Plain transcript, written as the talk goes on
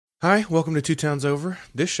Hi, welcome to Two Towns Over.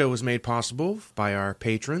 This show was made possible by our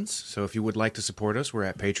patrons. So if you would like to support us, we're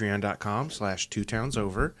at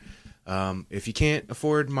patreon.com/twotowns-over. If you can't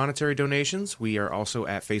afford monetary donations, we are also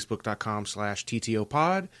at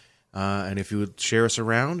facebook.com/ttopod. And if you would share us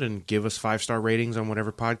around and give us 5-star ratings on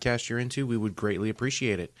whatever podcast you're into, we would greatly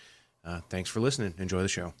appreciate it. Thanks for listening. Enjoy the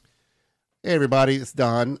show. Hey everybody, it's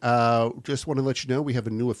Don. Just want to let you know we have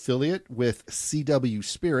a new affiliate with CW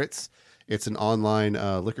Spirits. It's an online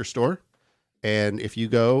liquor store, and if you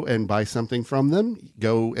go and buy something from them,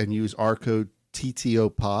 go and use our code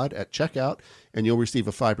TTOPOD at checkout, and you'll receive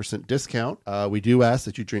a 5% discount. We do ask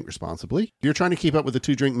that you drink responsibly. If you're trying to keep up with the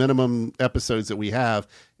 2-drink minimum episodes that we have,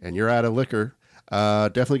 and you're out of liquor,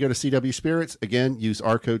 definitely go to CW Spirits. Again, use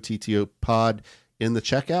our code TTOPOD in the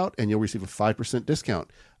checkout, and you'll receive a 5%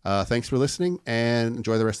 discount. Thanks for listening, and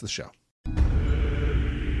enjoy the rest of the show.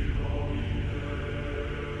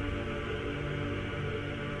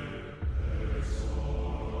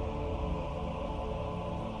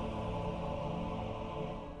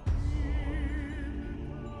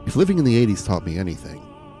 If living in the 80s taught me anything,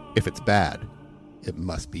 if it's bad, it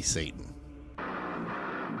must be Satan.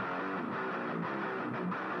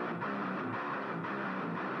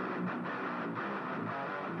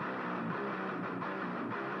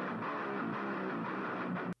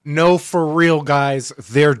 No, for real, guys.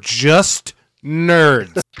 They're just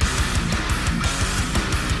nerds.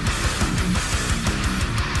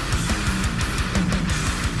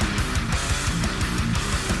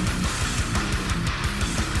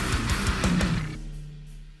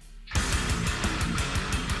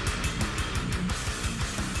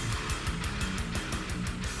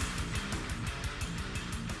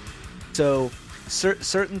 So,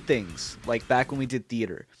 certain things, like back when we did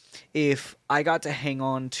theater, if I got to hang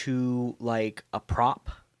on to, like, a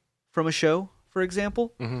prop from a show, for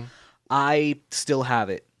example, I still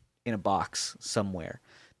have it in a box somewhere.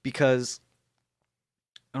 Because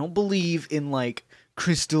I don't believe in, like,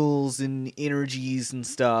 crystals and energies and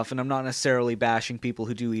stuff, and I'm not necessarily bashing people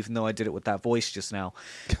who do, even though I did it with that voice just now.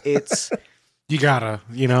 It's... You gotta,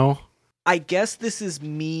 you know? I guess this is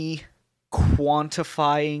me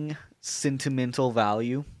quantifying sentimental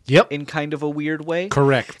value in kind of a weird way.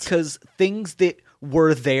 Correct. Because things that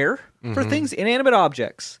were there for things, inanimate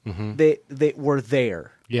objects that were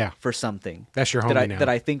there for something. That's your homie now. That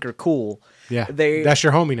I think are cool. Yeah. That's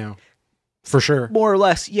your homie now. For sure. More or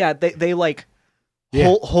less, yeah. They like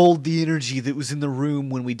hold the energy that was in the room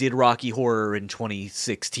when we did Rocky Horror in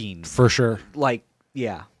 2016. For sure. Like,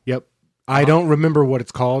 yeah. Yep. I don't remember what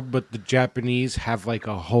it's called, but the Japanese have like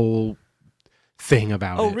a whole thing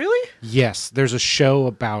about it. Oh, really? Yes, there's a show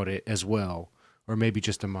about it as well, or maybe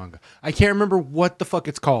just a manga. I can't remember what the fuck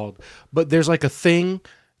it's called, but there's like a thing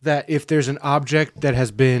that if there's an object that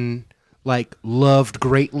has been like loved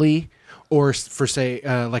greatly, or for say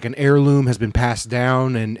like an heirloom has been passed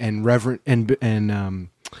down and reverent and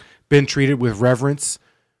been treated with reverence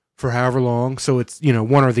for however long, so it's, you know,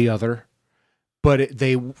 one or the other, but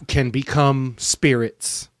they can become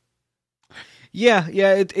spirits. Yeah,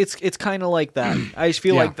 it's kind of like that. I just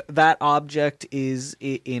feel like that object is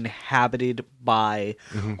inhabited by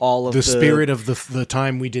all of the spirit of the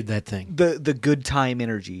time we did that thing. The good time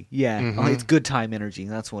energy. Yeah, it's good time energy.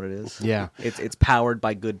 That's what it is. Yeah, it's powered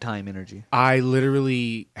by good time energy. I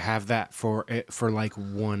literally have that for like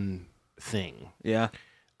one thing. Yeah.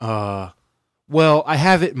 Well, I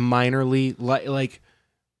have it minorly, like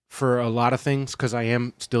for a lot of things, because I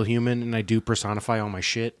am still human and I do personify all my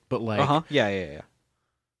shit, but like yeah.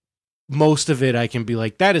 Most of it I can be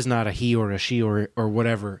like, that is not a he or a she or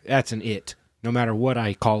whatever. That's an it, no matter what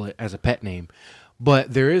I call it as a pet name.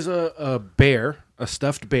 But there is a bear, a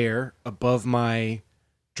stuffed bear, above my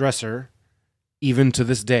dresser, even to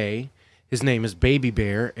this day. His name is Baby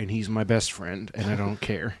Bear, and he's my best friend, and I don't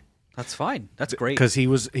care. That's fine. That's great. Because he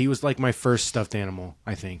was like my first stuffed animal,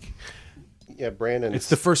 I think. Yeah, Brandon. It's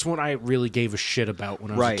the first one I really gave a shit about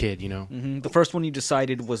when I was a kid, you know? The first one you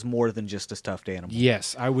decided was more than just a stuffed animal.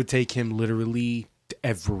 Yes, I would take him literally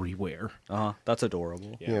everywhere. That's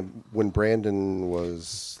adorable. Yeah, when Brandon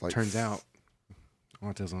was like... Turns out,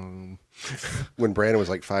 autism. When Brandon was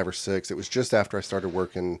like 5 or 6, it was just after I started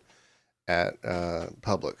working at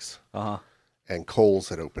Publix. And Kohl's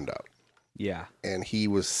had opened up. Yeah. And he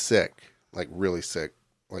was sick, like really sick,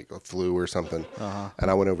 like a flu or something. And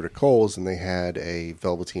I went over to Kohl's and they had a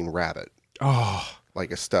Velveteen rabbit. Oh.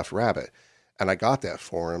 Like a stuffed rabbit. And I got that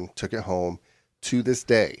for him, took it home. To this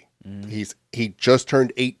day, he just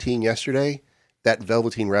turned 18 yesterday. That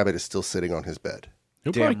Velveteen rabbit is still sitting on his bed.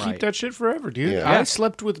 He'll probably keep that shit forever, dude. Yeah. I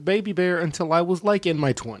slept with Baby Bear until I was like in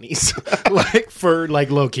my 20s. Like for like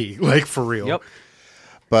low key, like for real. Yep.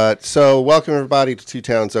 But so, welcome everybody to 2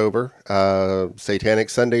 Towns Over. Satanic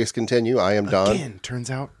Sundays continue. I am Don. Again, turns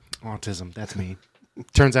out autism. That's me.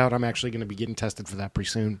 Turns out I'm actually going to be getting tested for that pretty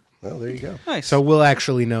soon. Well, there you go. Nice. So we'll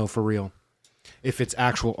actually know for real if it's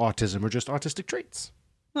actual autism or just autistic traits.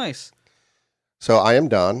 Nice. So I am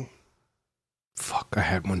Don. Fuck, I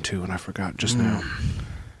had one too and I forgot just now.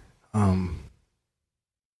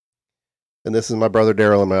 And this is my brother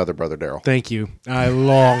Daryl and my other brother Daryl. Thank you. I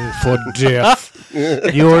long for death.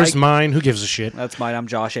 Yours, mine, who gives a shit? That's mine. I'm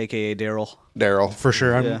Josh, a.k.a. Daryl. Daryl. For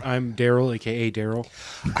sure. Yeah. I'm Daryl, a.k.a. Daryl.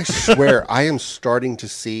 I swear, I am starting to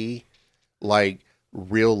see, like,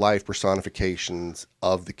 real-life personifications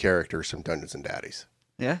of the characters from Dungeons and Daddies.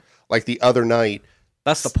 Yeah. Like, the other night,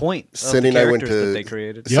 That's the point of Cindy the and I went characters to that they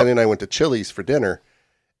created. Cindy and I went to Chili's for dinner,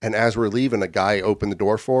 and as we're leaving, a guy opened the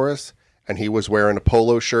door for us, and he was wearing a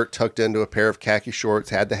polo shirt tucked into a pair of khaki shorts,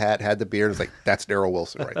 had the hat, had the beard. It's like, that's Daryl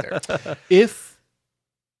Wilson right there.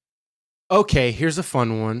 Okay, here's a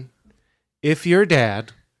fun one. If your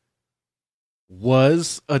dad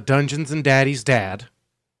was a Dungeons and Daddy's dad,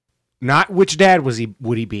 not which dad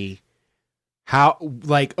would he be? How,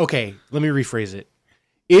 like, okay, let me rephrase it.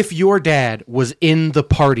 If your dad was in the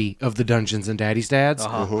party of the Dungeons and Daddy's dads,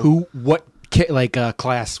 what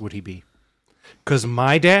class would he be? Because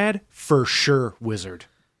my dad, for sure, wizard.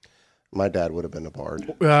 My dad would have been a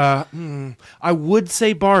bard. I would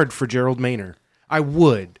say bard for Gerald Maynor. I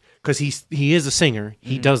would, because he is a singer.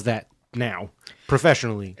 He does that now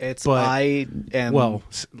professionally. I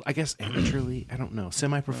guess amateurly. I don't know.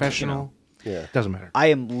 Semi-professional. Yeah. Doesn't matter. I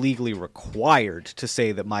am legally required to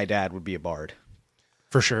say that my dad would be a bard.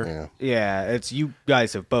 For sure. Yeah. Yeah, it's you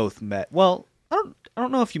guys have both met. Well, I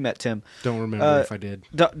don't know if you met Tim. Don't remember if I did.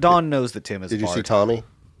 Don knows that Tim is Did a you bard. see Tommy?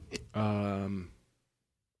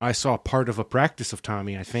 I saw part of a practice of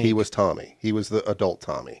Tommy, I think. He was Tommy. He was the adult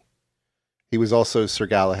Tommy. He was also Sir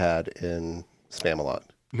Galahad in Spamalot.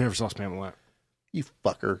 Never saw Spamalot. You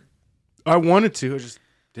fucker. I wanted to. I just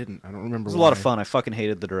didn't. I don't remember. It was a lot of fun. I fucking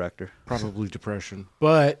hated the director. Probably depression.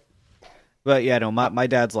 But yeah, no, my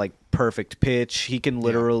dad's like perfect pitch. He can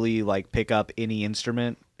literally like pick up any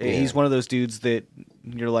instrument. Yeah. He's one of those dudes that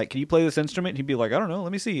you're like, can you play this instrument? He'd be like, I don't know,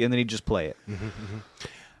 let me see. And then he'd just play it.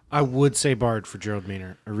 I would say bard for Gerald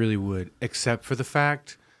Maynor. I really would. Except for the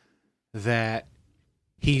fact that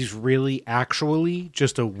he's really actually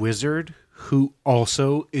just a wizard who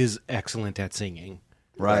also is excellent at singing.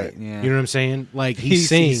 Right. Yeah. You know what I'm saying? Like he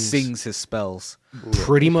sings his spells.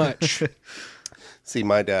 pretty much. See,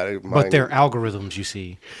 my dad... But they're algorithms, you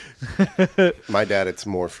see. My dad, it's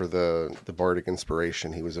more for the bardic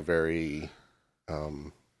inspiration. He was a very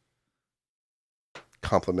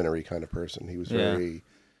complimentary kind of person. He was very,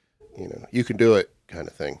 you can do it kind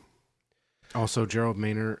of thing. Also, Gerald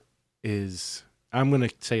Maynor is... I'm going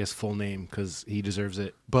to say his full name because he deserves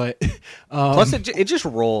it. But plus, it just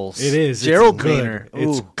rolls. It is. Gerald it's good. Maynor.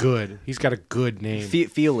 It's Ooh. good. He's got a good name.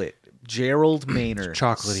 Feel it. Gerald Maynor.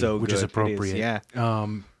 Chocolatey, so which good. is appropriate. Yeah.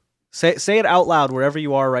 Say it out loud wherever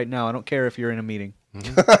you are right now. I don't care if you're in a meeting.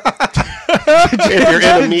 If you're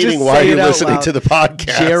in a meeting, Just why are say you it out listening loud. to the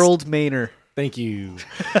podcast? Gerald Maynor. Thank you.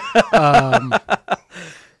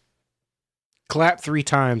 Clap 3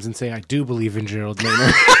 times and say, I do believe in Gerald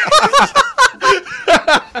Maynor.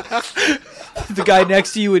 The guy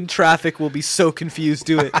next to you in traffic will be so confused.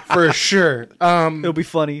 Do it. For sure. It'll be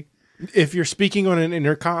funny. If you're speaking on an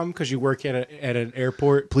intercom because you work at an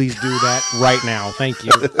airport, please do that right now. Thank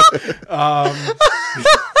you.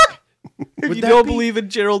 If you don't believe in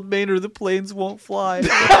Gerald Maynor, the planes won't fly.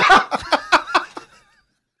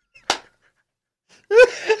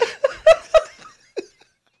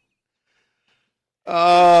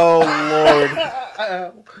 Oh,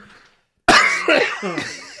 Lord.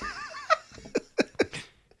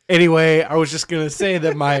 Anyway, I was just going to say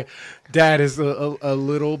that my dad is a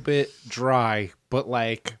little bit dry, but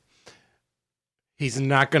like he's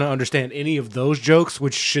not going to understand any of those jokes,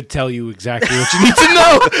 which should tell you exactly what you need to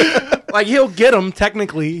know. Like he'll get them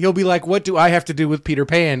technically. He'll be like, what do I have to do with Peter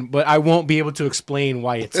Pan? But I won't be able to explain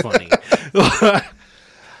why it's funny.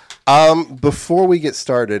 Before we get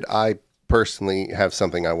started, I personally have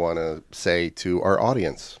something I want to say to our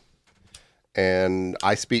audience. And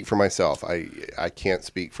I speak for myself. I can't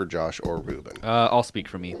speak for Josh or Ruben. I'll speak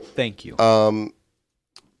for me. Thank you.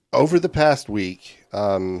 Over the past week,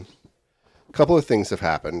 a couple of things have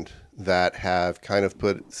happened that have kind of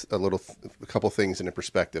put a couple things into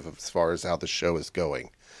perspective as far as how the show is going.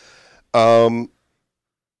 One,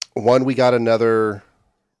 we got another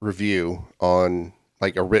review on,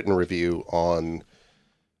 like a written review on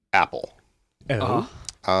Apple. Oh.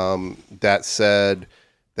 That said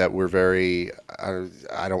that we're very.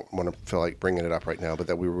 I don't want to feel like bringing it up right now, but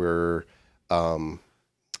that we were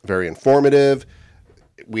very informative.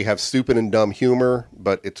 We have stupid and dumb humor,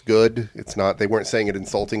 but it's good. It's not. They weren't saying it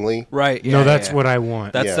insultingly. Right. Yeah, No, that's what I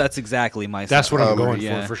want. That's exactly my. That's what I'm going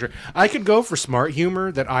yeah. for sure. I could go for smart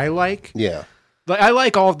humor that I like. Yeah. Like I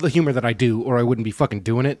like all of the humor that I do, or I wouldn't be fucking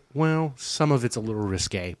doing it. Well, some of it's a little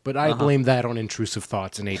risque, but I blame that on intrusive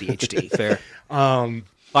thoughts and ADHD. Fair.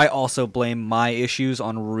 I also blame my issues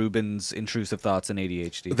on Ruben's intrusive thoughts and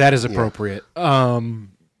ADHD. That is appropriate.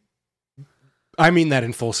 I mean that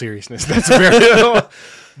in full seriousness. That's very.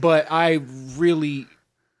 But I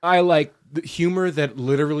like the humor that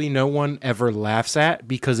literally no one ever laughs at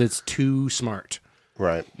because it's too smart.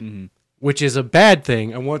 Right. Mm-hmm. Which is a bad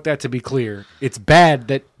thing. I want that to be clear. It's bad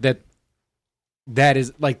that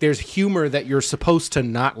is like there's humor that you're supposed to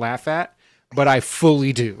not laugh at, but I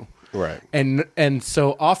fully do. Right. And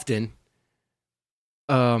so often,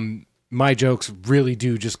 my jokes really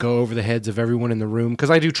do just go over the heads of everyone in the room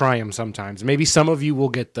because I do try them sometimes. Maybe some of you will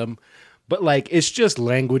get them, but like it's just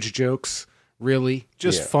language jokes, really,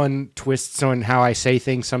 just fun twists on how I say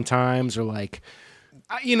things sometimes, or like,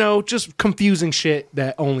 just confusing shit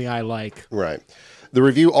that only I like. Right. The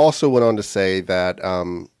review also went on to say that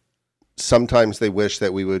sometimes they wish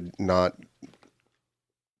that we would not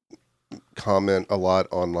comment a lot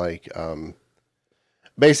on like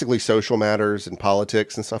basically social matters and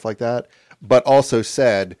politics and stuff like that, but also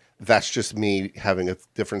said that's just me having a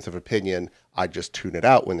difference of opinion. I just tune it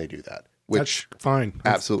out when they do that, which that's fine.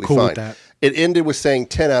 Absolutely cool fine. With that. It ended with saying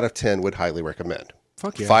 10 out of 10 would highly recommend.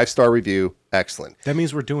 Fuck yeah. 5-star review. Excellent. That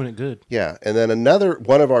means we're doing it good. Yeah. And then another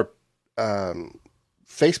one of our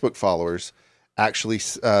Facebook followers actually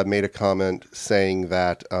made a comment saying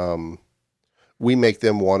that we make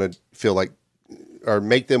them want to feel like, or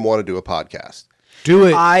make them want to do a podcast. Do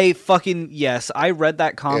it. Yes, I read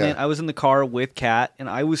that comment. Yeah. I was in the car with Kat, and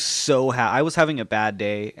I was so happy. I was having a bad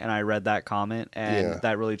day, and I read that comment, and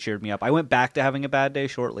that really cheered me up. I went back to having a bad day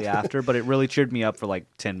shortly after, but it really cheered me up for like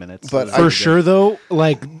 10 minutes. But For sure, though,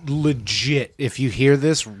 like legit, if you hear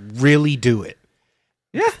this, really do it.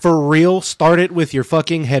 Yeah. For real, start it with your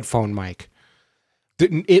fucking headphone mic.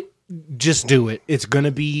 Just do it. It's going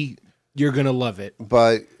to be, you're going to love it.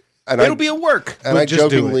 But... It'll be a work. And I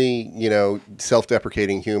jokingly,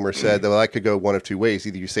 self-deprecating humor said that that could go one of two ways.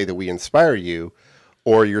 Either you say that we inspire you,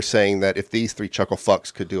 or you're saying that if these three chuckle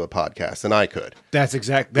fucks could do a podcast, then I could. That's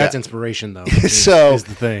inspiration, though. Is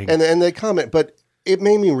the thing. And they comment, but it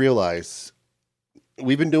made me realize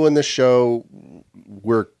we've been doing this show.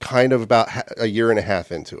 We're kind of about a year and a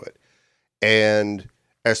half into it, and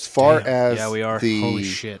as far as we are. Holy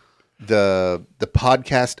shit. The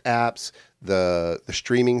podcast apps, the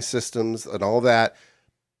streaming systems and all that,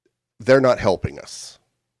 they're not helping us.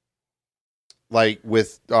 Like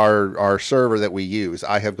with our server that we use,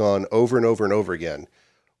 I have gone over and over and over again.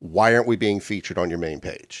 Why aren't we being featured on your main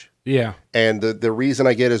page? Yeah. And the reason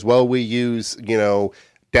I get is, well, we use,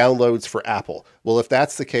 downloads for Apple. Well, if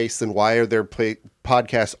that's the case, then why are there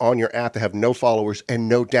podcasts on your app that have no followers and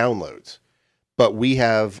no downloads? But we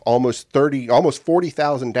have almost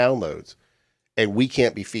 40,000 downloads, and we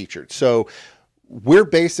can't be featured. So we're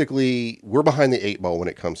behind the 8 ball when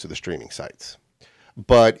it comes to the streaming sites.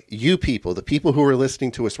 But you people, the people who are listening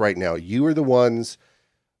to us right now, you are the ones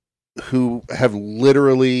who have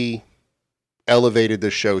literally elevated the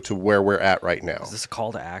show to where we're at right now. Is this a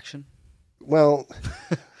call to action? Well,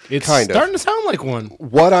 it's kind of starting to sound like one.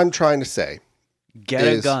 What I'm trying to say, Get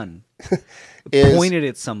a gun. Point it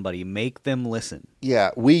at somebody. Make them listen.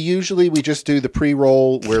 Yeah, we just do the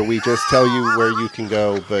pre-roll where we just tell you where you can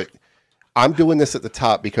go, but I'm doing this at the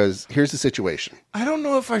top because here's the situation. I don't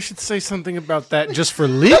know if I should say something about that just for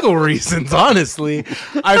legal reasons, honestly.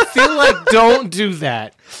 I feel like don't do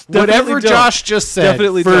that. Whatever don't. Josh just said,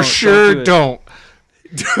 Definitely for don't. sure don't.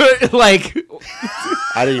 Like,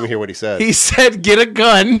 I didn't even hear what he said. He said, get a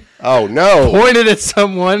gun. Oh, no. Point it at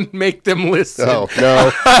someone, make them listen. Oh,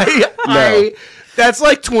 no. That's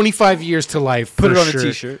like 25 years to life. Put it on sure. a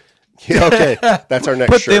t-shirt. Yeah, okay, that's our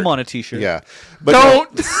next Put shirt. them on a t-shirt. Yeah. But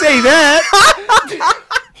don't say that.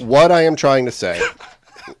 What I am trying to say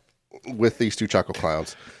with these two chuckle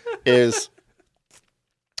clowns is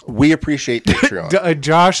we appreciate Patreon.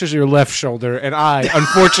 Josh is your left shoulder, and I,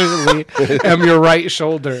 unfortunately, am your right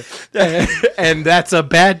shoulder. And that's a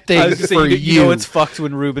bad thing for you. You know it's fucked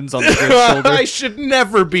when Ruben's on the good shoulder. I should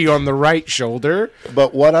never be on the right shoulder.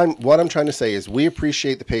 But what I'm trying to say is we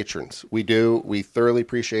appreciate the patrons. We do. We thoroughly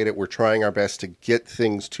appreciate it. We're trying our best to get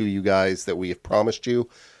things to you guys that we have promised you.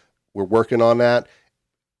 We're working on that.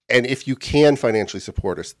 And if you can financially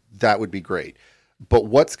support us, that would be great. But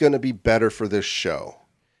what's going to be better for this show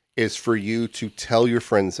is for you to tell your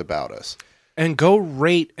friends about us. And go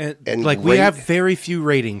rate. And like, we rate- have very few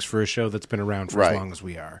ratings for a show that's been around for as Right. long as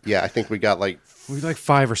we are. Yeah, I think we got like We like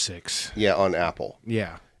 5 or 6. on Apple.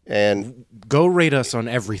 Yeah. And Go rate us on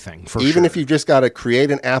everything for even sure. if you've just got to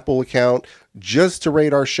create an Apple account just to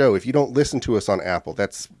rate our show, if you don't listen to us on Apple,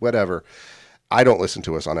 that's whatever. I don't listen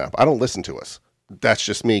to us on Apple. I don't listen to us. That's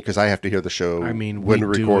just me because I have to hear the show I mean, when we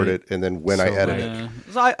we do record it it and then when I so edit bad. it.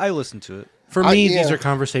 Yeah. So I listen to it. For me, yeah. these are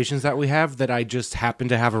conversations that we have that I just happen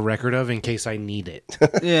to have a record of in case I need it.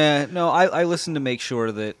 Yeah, no, I listen to make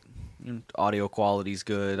sure that audio quality's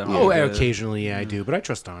good. I don't Oh, know, occasionally, yeah, I do, but I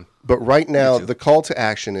trust on. But right now, the call to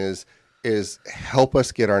action is help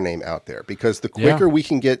us get our name out there because the quicker we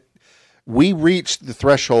can get, we reached the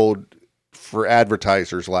threshold for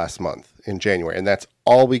advertisers last month in January, and that's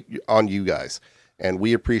all on you guys, and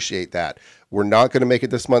we appreciate that. We're not going to make it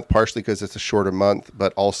this month, partially because it's a shorter month,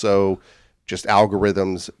 but also just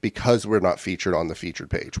algorithms because we're not featured on the featured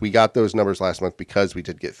page. We got those numbers last month because we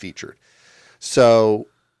did get featured. So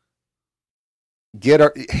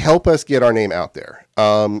help us get our name out there.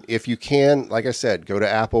 If you can, like I said, go to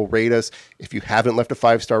Apple, rate us. If you haven't left a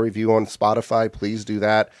 5-star review on Spotify, please do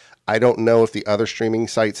that. I don't know if the other streaming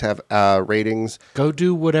sites have ratings. Go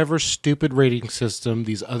do whatever stupid rating system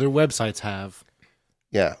these other websites have.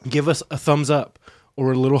 Yeah. Give us a thumbs up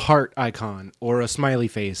or a little heart icon or a smiley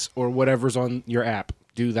face or whatever's on your app.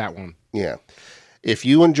 Do that one. Yeah. If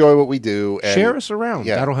you enjoy what we do, and Share us around.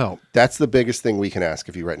 Yeah. That'll help. That's the biggest thing we can ask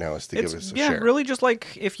of you right now is to give us a share. really just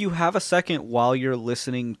like if you have a second while you're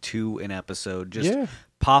listening to an episode, just Yeah.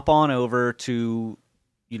 pop on over to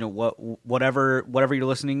whatever you're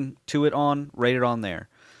listening to it on, rate it on there.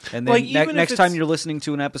 And then Like, even if next time it's- you're listening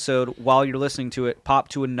to an episode, while you're listening to it, pop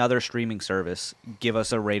to another streaming service. Give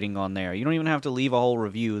us a rating on there. You don't even have to leave a whole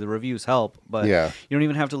review. The reviews help, but Yeah. you don't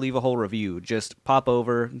even have to leave a whole review. Just pop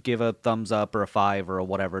over, give a thumbs up or a 5 or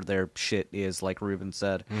whatever their shit is, like Ruben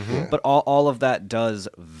said. But all of that does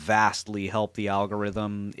vastly help the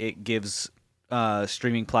algorithm. It gives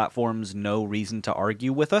streaming platforms no reason to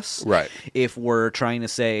argue with us. Right. If we're trying to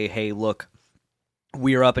say, hey, look,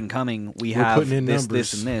 we're up and coming. We have putting in this,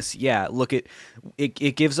 numbers. this, and this. Yeah, look at it.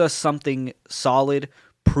 It gives us something solid,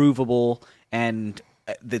 provable, and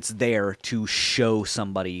that's there to show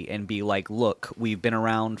somebody and be like, look, we've been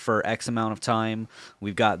around for X amount of time.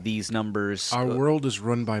 We've got these numbers. Our world is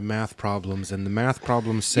run by math problems, and the math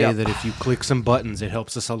problems say Yep. that if you click some buttons, it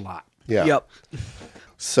helps us a lot. Yeah. Yep.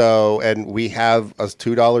 So, and we have a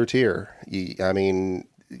 $2 tier. You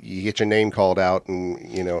get your name called out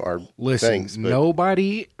and, our Listen, things. But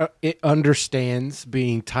nobody it understands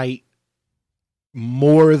being tight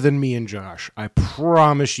more than me and Josh. I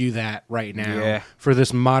promise you that right now. Yeah. For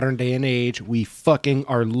this modern day and age, we fucking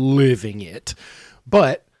are living it.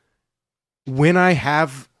 But when I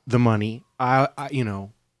have the money, I'm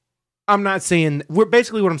not saying what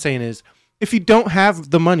I'm saying is if you don't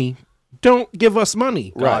have the money, don't give us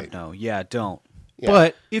money. Right. God, no. Yeah, don't. Yeah.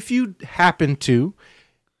 But if you happen to,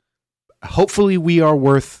 hopefully we are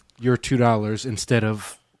worth your $2 instead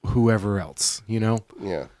of whoever else, yeah.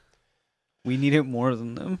 We need it more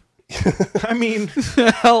than them. I mean,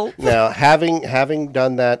 Hell. Now, having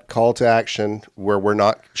done that call to action where we're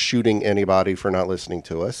not shooting anybody for not listening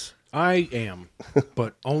to us. I am,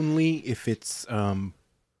 but only if it's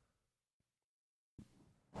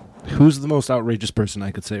who's the most outrageous person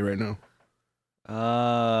I could say right now?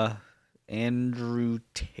 Andrew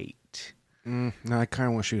Tate. No, I kind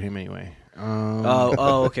of want to shoot him anyway.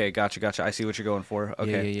 Okay, gotcha. I see what you're going for.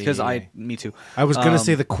 Okay, yeah, because yeah. me too. I was gonna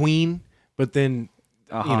say the Queen, but then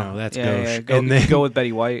that's gauche. Yeah. Go, And then go with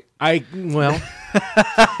Betty White. then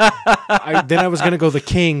I was gonna go the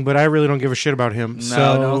King, but I really don't give a shit about him.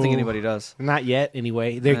 No, I don't think anybody does. Not yet,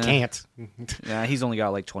 anyway. They can't. Yeah, he's only got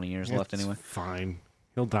like 20 years left It's anyway. Fine.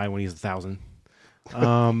 He'll die when he's 1,000.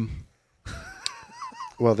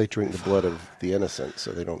 Well, they drink the blood of the innocent,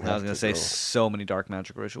 so they don't have I was gonna say go. so many dark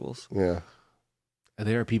magic rituals. Yeah.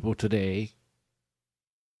 There are people today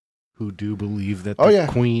who do believe that Oh, the yeah.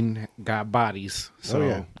 Queen got bodies. So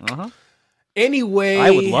yeah. anyway,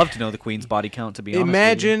 I would love to know the Queen's body count. To be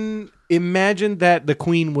honest, imagine that the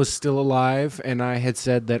Queen was still alive, and I had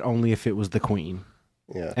said that only if it was the Queen,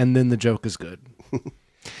 Yeah. and then the joke is good.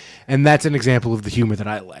 And that's an example of the humor that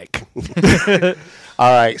I like.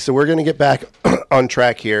 All right, so we're going to get back on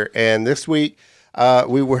track here. And this week,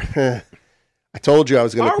 we were. I told you I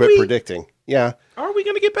was going to Are quit we? predicting. Yeah, Are we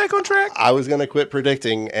going to get back on track? I was going to quit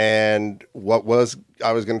predicting, and I was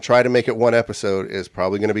going to try to make it one episode is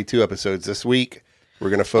probably going to be 2 episodes this week. We're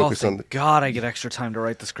going to focus on. God, I get extra time to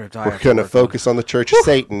write the script. We're going to focus on the Church of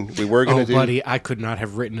Satan. We were going to do. Buddy, I could not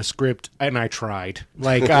have written a script, and I tried.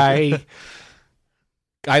 Like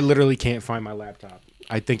I literally can't find my laptop.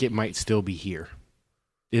 I think it might still be here.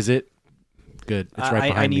 Is it? Good. It's right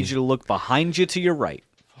behind me. I need you to look behind you to your right.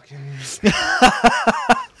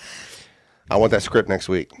 I want that script next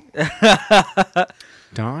week.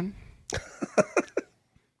 Don?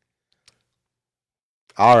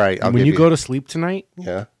 All right. When you go to sleep tonight,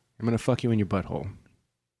 yeah, I'm going to fuck you in your butthole.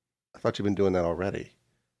 I thought you've been doing that already.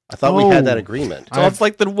 I thought we had that agreement. So it's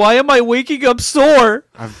like, then why am I waking up sore?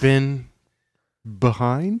 I've been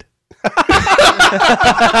behind.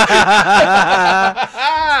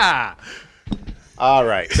 All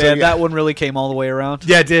right. Man, that one really came all the way around.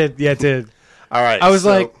 Yeah, it did. Yeah, it did. All right. I was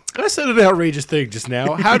like, I said an outrageous thing just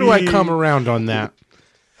now. How do I come around on that?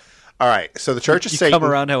 all right. So the Church of You Satan. come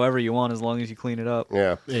around however you want as long as you clean it up.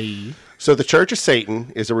 Yeah. Hey. So the Church of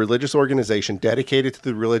Satan is a religious organization dedicated to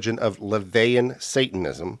the religion of Levian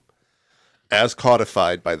Satanism, as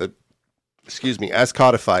codified by the, as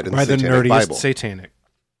codified in By the the Satanic nerdiest Bible. satanic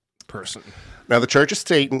person. Now the Church of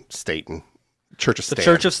Satan, Church of The Satan.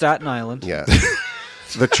 Church of Staten Island. Yeah.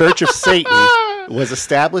 The Church of Satan was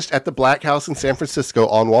established at the Black House in San Francisco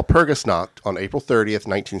on Walpurgisnacht on April 30th,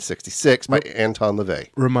 1966 by Anton LaVey.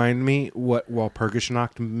 Remind me what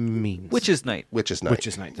Walpurgisnacht means. Witch's Night. Witch's Night.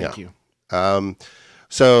 Witch's Night. Thank you.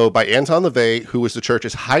 So by Anton LaVey, who was the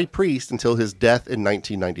church's high priest until his death in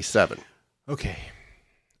 1997.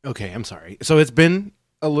 Okay, I'm sorry. So it's been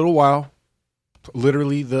a little while,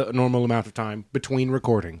 literally the normal amount of time between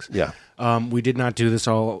recordings. Yeah. We did not do this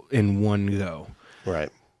all in one go. Right.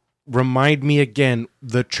 Remind me again,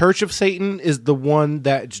 the Church of Satan is the one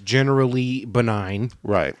that's generally benign.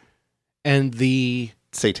 Right. And the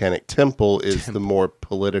Satanic Temple is the more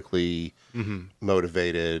politically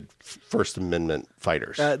motivated First Amendment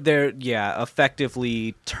fighters. They're,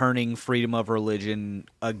 effectively turning freedom of religion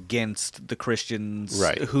against the Christians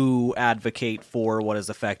who advocate for what is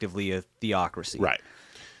effectively a theocracy. Right.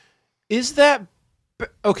 Is that...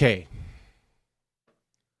 Okay.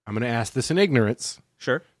 I'm going to ask this in ignorance.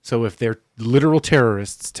 Sure. So if they're literal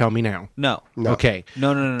terrorists, tell me now. No. Okay.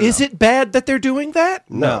 No. Is it bad that they're doing that?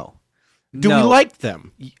 No. Do we like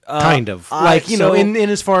them? Kind of. In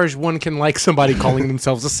as far as one can like somebody calling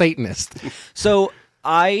themselves a Satanist. So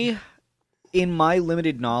in my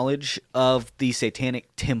limited knowledge of the Satanic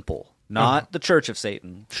Temple, not the Church of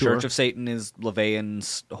Satan. Sure. Church of Satan is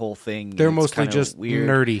LaVeyan's whole thing. They're It's mostly kinda just weird.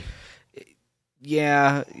 nerdy.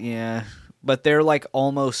 Yeah. But they're like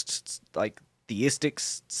almost like theistic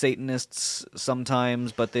Satanists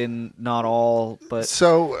sometimes, but then not all. But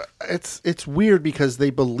so it's weird because they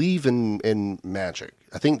believe in magic.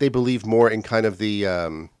 I think they believe more in kind of the.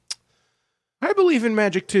 I believe in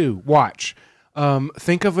magic too. Watch.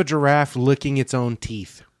 Think of a giraffe licking its own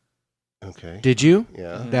teeth. Okay. Did you?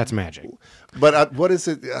 Yeah. That's magic. But what is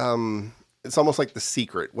it? It's almost like The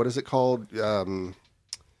Secret. What is it called?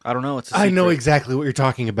 I don't know. It's a I know secret. exactly what you're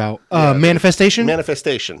talking about. Manifestation?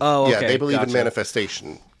 Manifestation. Oh, okay. Yeah, they believe in Gotcha.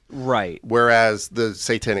 manifestation. Right. Whereas the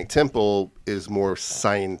Satanic Temple is more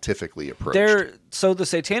scientifically approached. So the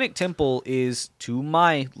Satanic Temple is, to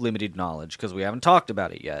my limited knowledge, because we haven't talked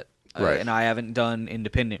about it yet, Right. and I haven't done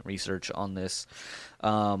independent research on this,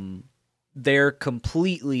 they're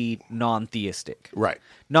completely non-theistic. Right.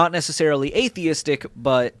 Not necessarily atheistic,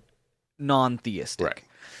 but non-theistic.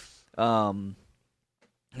 Right.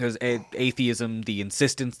 Because atheism, the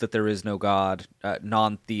insistence that there is no God,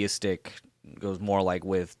 non-theistic goes more like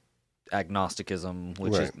with agnosticism,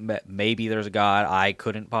 which is maybe there's a God I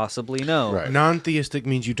couldn't possibly know. Right. Non-theistic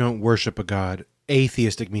means you don't worship a god.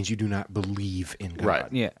 Atheistic means you do not believe in God. Right.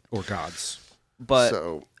 Yeah. Or gods. But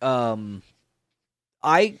So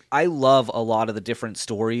I love a lot of the different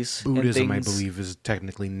stories. Buddhism, I and things. believe, is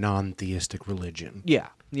technically non-theistic religion. Yeah.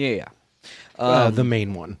 The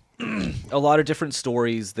main one. A lot of different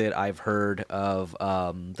stories that I've heard of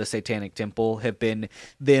the Satanic Temple have been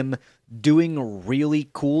them doing really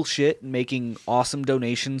cool shit and making awesome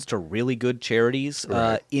donations to really good charities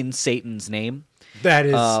in Satan's name. That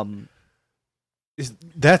is...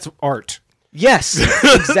 that's art. Yes,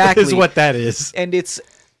 exactly. Is what that is. And it's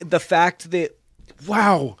the fact that...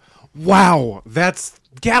 Wow. That's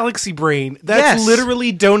Galaxy Brain. That's Yes.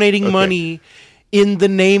 literally donating money in the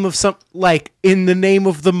name of in the name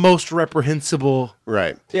of the most reprehensible.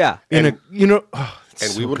 right. Yeah. And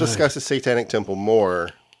we will discuss the Satanic Temple more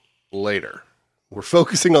later. We're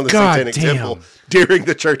focusing on the God Satanic damn. Temple during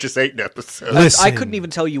the Church of Satan episode. Listen. I couldn't even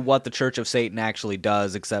tell you what the Church of Satan actually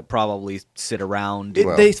does, except probably sit around.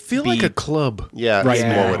 They feel like a club. Yeah, right that's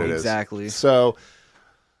now. more what it is. Exactly. So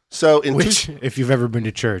So Which, if you've ever been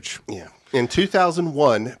to church, in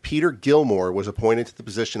 2001, Peter Gilmore was appointed to the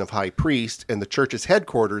position of high priest, and the church's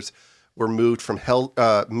headquarters were moved from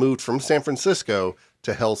San Francisco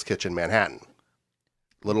to Hell's Kitchen, Manhattan.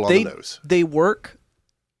 Little on the nose. They work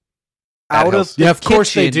At out Hell's- of the of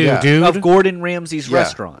course they do, kitchen dude. of Gordon Ramsay's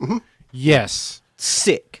restaurant. Mm-hmm. Yes.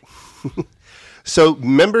 Sick. So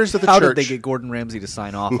members of the How church... did they get Gordon Ramsay to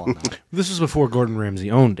sign off on that? This was before Gordon Ramsay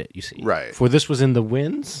owned it, you see. Right. For this was in the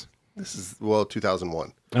winds? This is,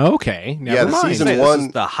 2001. Okay. Never the mind. season This one-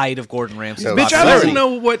 is the height of Gordon Ramsay's No, Bitch, I popularity. don't know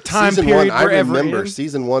what time Season period one, I we're ever remember in.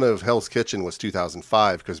 season 1 of Hell's Kitchen was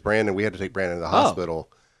 2005 because we had to take Brandon to the hospital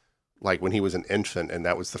like when he was an infant, and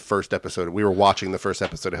that was the first episode. We were watching the first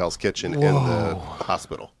episode of Hell's Kitchen in the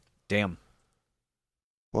hospital. Damn.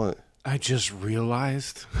 What? I just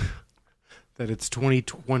realized that it's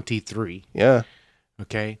 2023. Yeah.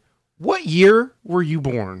 Okay. What year were you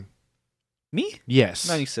born? Me? Yes.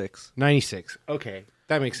 96. 96. Okay.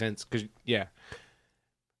 That makes sense. Because, yeah.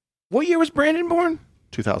 What year was Brandon born?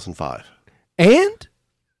 2005. And?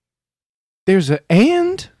 There's a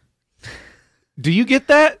and? Do you get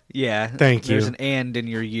that? Yeah. Thank you. There's an and in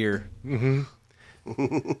your year. Mm-hmm.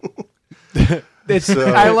 It's,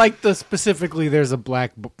 So- I like specifically there's a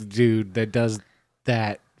black dude that does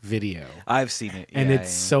that video. I've seen it. And yeah,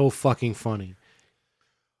 it's so fucking funny.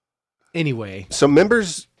 Anyway. So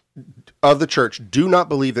members of the church do not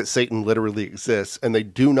believe that Satan literally exists, and they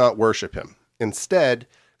do not worship him. Instead,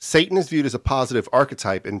 Satan is viewed as a positive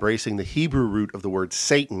archetype, embracing the Hebrew root of the word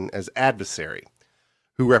Satan as adversary,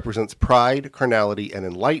 who represents pride, carnality, and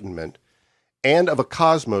enlightenment, and of a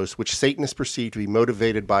cosmos which Satan is perceived to be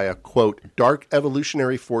motivated by a, quote, dark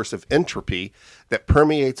evolutionary force of entropy that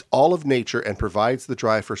permeates all of nature and provides the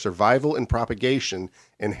drive for survival and propagation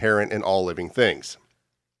inherent in all living things.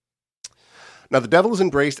 Now, the devil is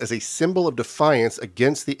embraced as a symbol of defiance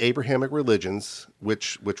against the Abrahamic religions,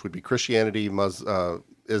 which would be Christianity,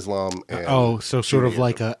 Islam, and So sort of Judaism.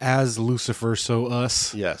 like a as Lucifer, so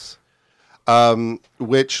us. Yes.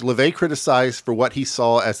 Which LaVey criticized for what he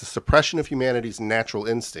saw as the suppression of humanity's natural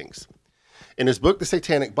instincts. In his book, The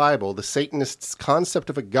Satanic Bible, the Satanist's concept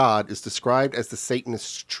of a god is described as the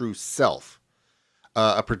Satanist's true self,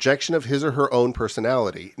 a projection of his or her own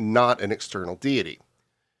personality, not an external deity.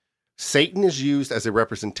 Satan is used as a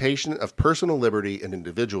representation of personal liberty and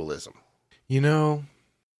individualism. You know,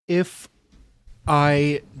 if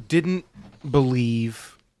I didn't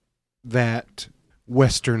believe that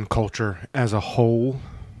Western culture as a whole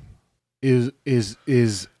is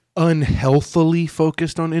unhealthily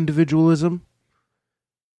focused on individualism,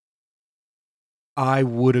 I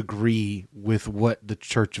would agree with what the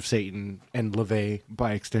Church of Satan and LaVey,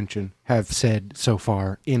 by extension, have said so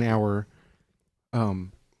far in our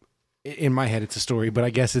in my head it's a story, but I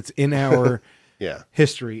guess it's in our Yeah.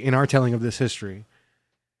 history, in our telling of this history.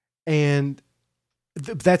 And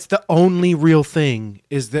that's the only real thing,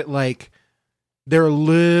 is that like they're a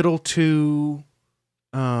little too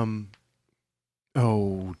oh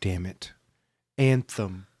damn it,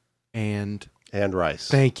 Anthem and Rice.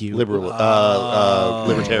 thank you,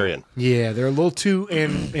 Libertarian. yeah, they're a little too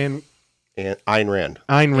and And Ayn Rand.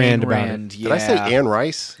 Ayn Rand Ayn about Rand, it. yeah. Did I say Anne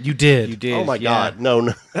Rice? You did. You did. Oh my yeah. God.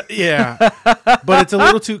 No. Yeah. But it's a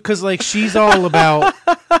little too, because like she's all about,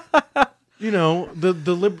 you know,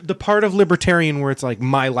 the part of libertarian where it's like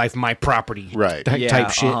my life, my property, Right. type Yeah,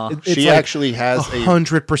 shit. uh-huh. It's She like actually has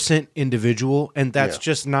 100% individual, and that's Yeah.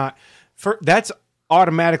 just not that's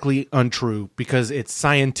automatically untrue because it's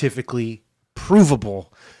scientifically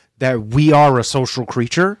provable that we are a social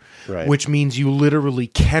creature, Right. which means you literally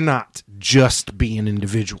cannot just be an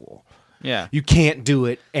individual. Yeah. You can't do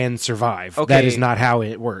it and survive. Okay. That is not how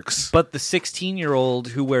it works. But the 16-year-old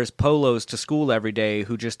who wears polos to school every day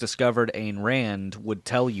who just discovered Ayn Rand would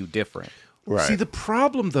tell you different. Right. See, the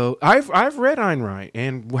problem though, I've read Ayn Rand,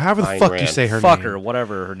 and however the Ayn fuck you Rand. say her Fuck name. her,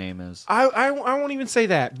 whatever her name is. I won't even say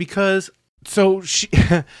that because so she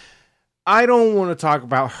I don't want to talk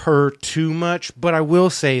about her too much, but I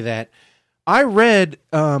will say that I read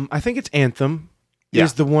I think it's Anthem Yeah.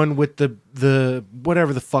 is the one with the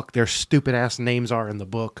whatever the fuck their stupid ass names are in the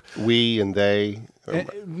book. We and they.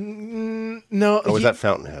 No, Oh, was that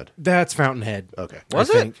Fountainhead? that's Fountainhead. Okay. Was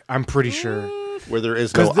I it? think. I'm pretty sure. Where there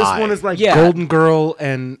is no Because this I. one is like Yeah. Golden Girl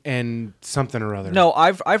and something or other. No,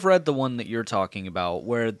 I've read the one that you're talking about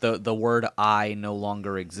where the word I no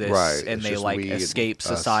longer exists Right, and it's they just like we and escape us.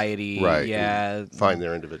 society. Right. Yeah. Find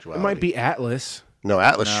their it individuality. might be Atlas. No,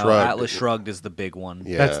 Atlas No, Shrugged. Atlas Shrugged is the big one.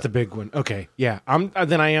 Yeah. That's the big one. Okay, yeah.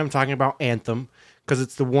 Then I am talking about Anthem because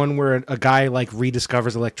it's the one where a guy like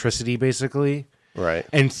rediscovers electricity basically, Right.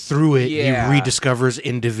 and through it Yeah. he rediscovers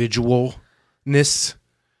individualness,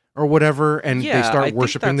 or whatever, and Yeah, they I start think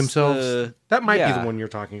worshiping that's themselves. That might be yeah. the one you're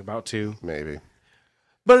talking about too. Maybe.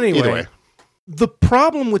 But anyway, Either way. the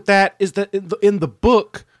problem with that is that in the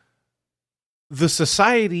book, the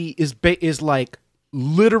society is like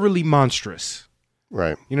literally monstrous.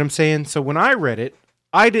 Right. You know what I'm saying? So when I read it,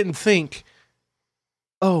 I didn't think,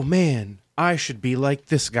 oh man, I should be like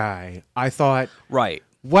this guy. I thought, Right.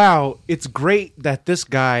 wow, it's great that this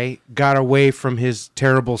guy got away from his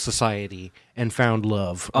terrible society and found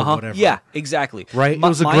love or whatever. Yeah, exactly. Right? It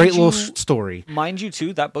was a great little story. Mind you,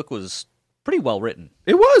 too, that book was pretty well written.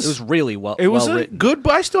 It was. It was really well It was written. good,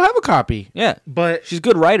 but I still have a copy. Yeah. But She's a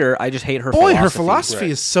good writer. I just hate her boy, philosophy. her philosophy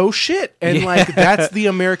is so shit. And like that's the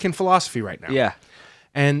American philosophy right now. Yeah.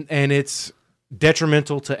 And it's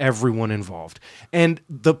detrimental to everyone involved. And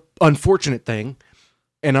the unfortunate thing,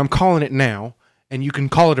 and I'm calling it now, and you can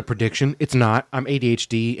call it a prediction. It's not. I'm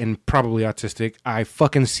ADHD and probably autistic. I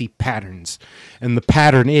fucking see patterns. And the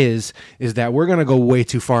pattern is that we're going to go way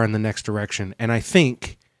too far in the next direction. And I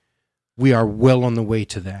think we are well on the way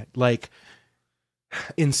to that. Like,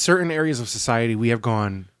 in certain areas of society, we have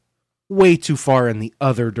gone way too far in the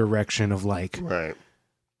other direction of like... Right.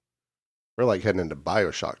 We're like heading into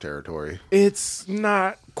Bioshock territory. It's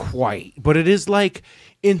not quite, but it is like...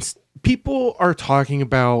 people are talking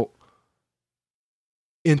about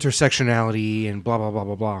intersectionality and blah, blah, blah,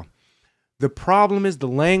 blah, blah. The problem is the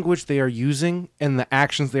language they are using and the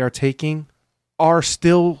actions they are taking are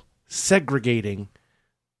still segregating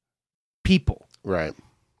people. Right.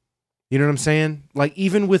 You know what I'm saying? Like,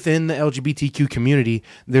 even within the LGBTQ community,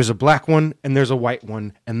 there's a black one and there's a white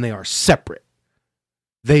one, and they are separate.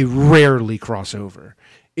 They rarely cross over.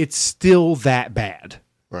 It's still that bad.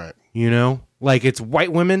 Right. You know? Like, it's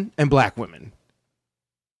white women and black women.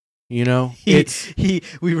 You know?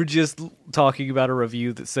 We were just talking about a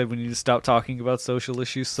review that said we need to stop talking about social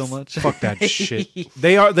issues so much. Fuck that shit.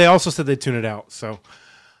 They also said they'd tune it out, so...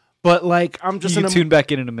 But like, I'm just you tune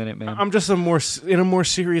back in a minute, man. I'm just in a more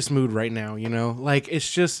serious mood right now, you know? Like,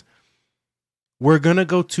 it's just, we're going to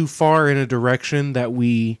go too far in a direction that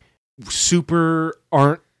we super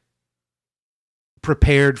aren't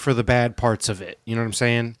prepared for the bad parts of it. You know what I'm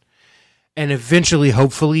saying? And eventually,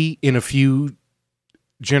 hopefully, in a few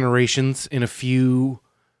generations, in a few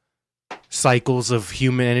cycles of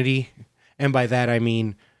humanity, and by that I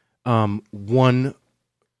mean one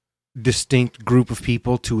distinct group of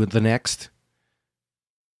people to the next,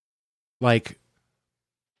 like,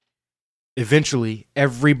 eventually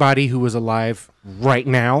everybody who is alive right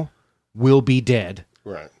now will be dead,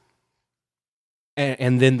 Right.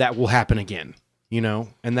 and then that will happen again, you know,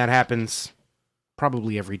 and that happens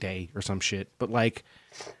probably every day or some shit, but like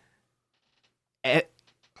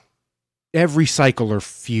every cycle or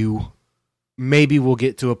few, maybe we'll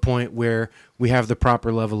get to a point where we have the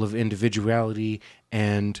proper level of individuality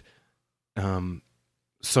and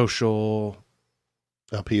social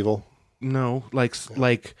Upheaval. no like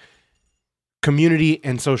community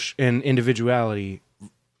and social and individuality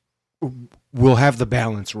will have the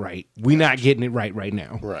balance right. We're not getting it right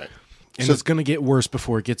now, Right. and So- it's going to get worse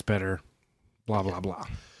before it gets better, blah blah blah.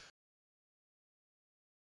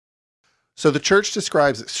 So the church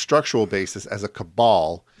describes its structural basis as a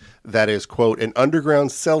cabal that is, quote, an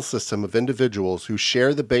underground cell system of individuals who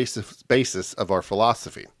share the basis of our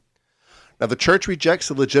philosophy. Now, the church rejects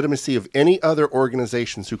the legitimacy of any other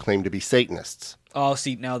organizations who claim to be Satanists. Oh,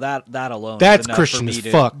 see, now that alone That's is enough Christian for me as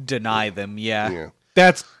to fuck. deny them. Yeah.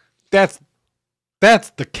 That's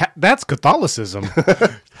Catholicism.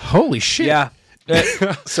 Holy shit. Yeah.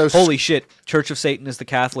 So Holy shit. Church of Satan is the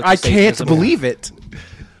Catholic. I of can't Satanism. believe it.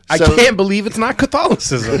 I So- can't believe it's not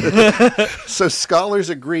Catholicism. So scholars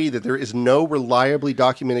agree that there is no reliably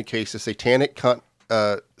documented case of satanic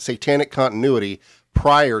continuity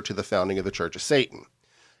prior to the founding of the Church of Satan.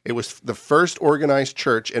 It was the first organized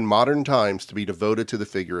church in modern times to be devoted to the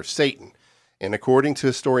figure of Satan. And according to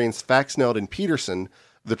historians Faxneld and Peterson,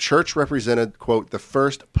 the church represented, quote, the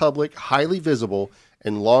first public, highly visible,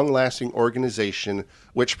 and long-lasting organization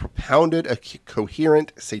which propounded a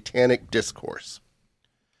coherent satanic discourse.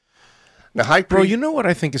 Now, High Bro, Priest... you know what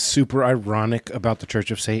I think is super ironic about the Church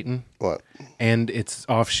of Satan What? and its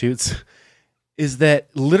offshoots? Is that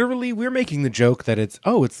literally we're making the joke that it's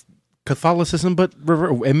Catholicism, but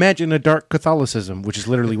imagine a dark Catholicism, which is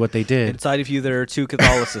literally what they did. Inside of you, there are two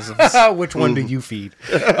Catholicisms. Which one do you feed?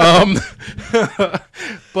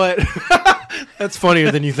 But that's funnier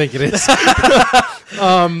than you think it is.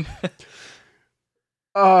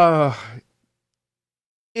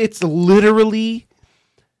 It's literally,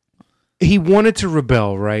 he wanted to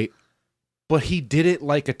rebel, right? But he did it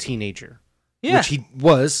like a teenager. Yeah. Which he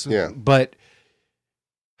was. Yeah. But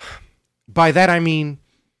by that I mean,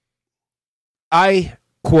 I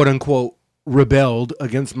quote unquote rebelled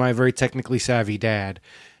against my very technically savvy dad,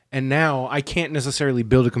 and now I can't necessarily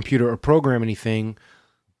build a computer or program anything,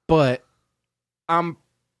 but I'm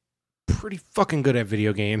pretty fucking good at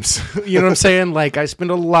video games. You know what I'm saying? Like, I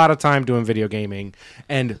spend a lot of time doing video gaming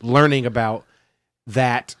and learning about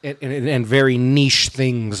that and very niche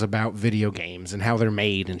things about video games and how they're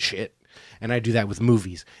made and shit. And I do that with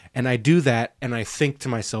movies. And I do that, and I think to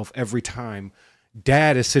myself every time,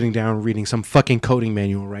 Dad is sitting down reading some fucking coding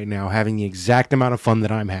manual right now, having the exact amount of fun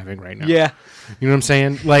that I'm having right now. Yeah. You know what I'm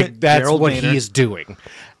saying? Like, that's Gerald what Maynard. he is doing.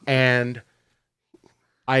 And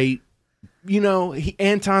Anton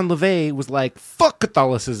LaVey was like, fuck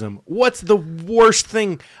Catholicism. What's the worst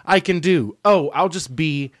thing I can do? Oh, I'll just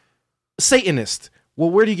be a Satanist. Well,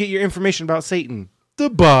 where do you get your information about Satan? The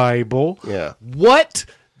Bible. Yeah. What?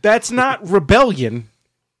 That's not rebellion.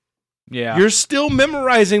 Yeah. You're still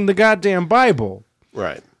memorizing the goddamn Bible.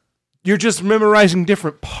 Right. You're just memorizing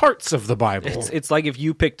different parts of the Bible. It's like if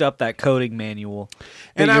you picked up that coding manual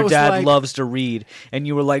that And I your was dad like- loves to read, and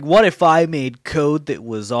you were like, what if I made code that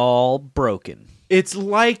was all broken? It's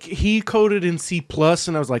like he coded in C+,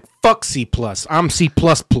 and I was like, fuck C+. I'm C++,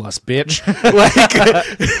 bitch.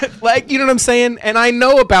 like, you know what I'm saying? And I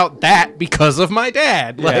know about that because of my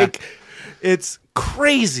dad. Yeah. Like, it's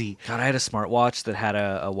crazy. God, I had a smartwatch that had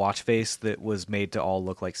a watch face that was made to all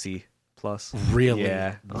look like C+. Really?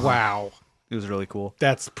 Yeah. Wow. It was really cool.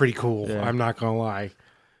 That's pretty cool. Yeah. I'm not going to lie.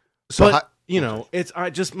 So But,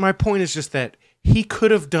 my point is just that he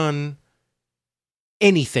could have done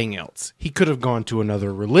anything else. He could have gone to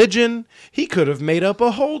another religion. He could have made up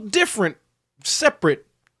a whole different, separate,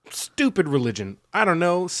 stupid religion. I don't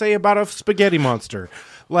know, say about a spaghetti monster.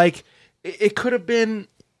 Like, it could have been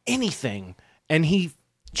anything. And he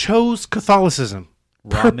chose Catholicism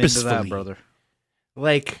I'm into purposefully. that, brother.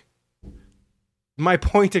 Like, my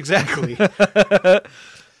point exactly.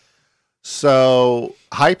 So,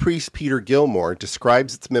 High Priest Peter Gilmore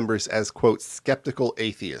describes its members as, quote, skeptical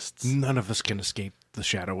atheists, None of us can escape the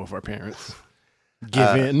shadow of our parents.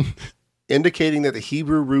 Give in. indicating that the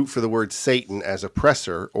Hebrew root for the word Satan as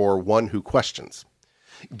oppressor or one who questions.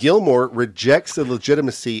 Gilmore rejects the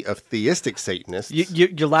legitimacy of theistic Satanists.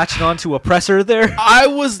 You're latching on to oppressor there?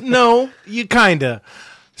 You kinda.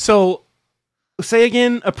 So, say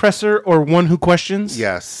again, oppressor or one who questions?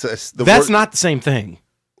 Yes. That's not the same thing.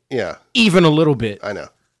 Yeah, Even a little bit. I know.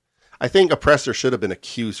 I think oppressor should have been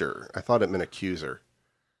accuser. I thought it meant accuser.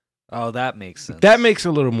 Oh, that makes sense. That makes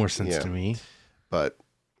a little more sense Yeah. to me. But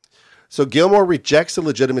so Gilmore rejects the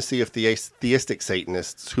legitimacy of theistic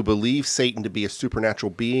Satanists who believe Satan to be a supernatural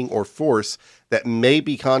being or force that may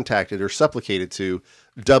be contacted or supplicated to,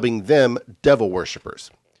 dubbing them devil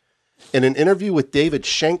worshippers. In an interview with David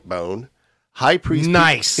Shankbone, High Priest...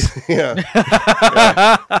 Nice. Yeah.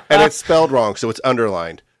 Yeah. And it's spelled wrong, so it's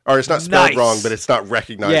underlined. Or it's not spelled Nice. wrong, but it's not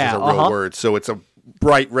recognized Yeah, as a real word, so it's a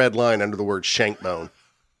bright red line under the word Shankbone.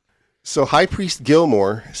 So High Priest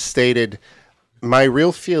Gilmore stated, "My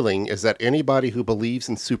real feeling is that anybody who believes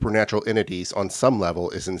in supernatural entities on some level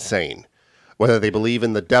is insane. Whether they believe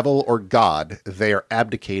in the devil or God, they are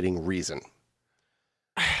abdicating reason."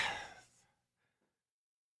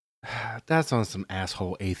 That's on some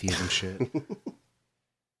asshole atheism shit.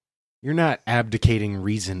 You're not abdicating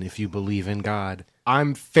reason if you believe in God.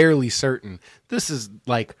 I'm fairly certain. This is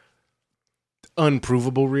like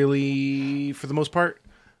unprovable, really, for the most part.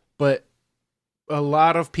 But a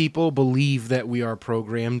lot of people believe that we are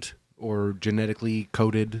programmed or genetically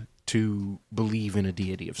coded to believe in a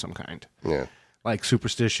deity of some kind. Yeah. Like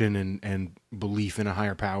superstition and belief in a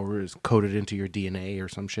higher power is coded into your DNA or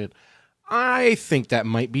some shit. I think that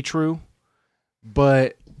might be true.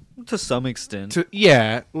 But to some extent.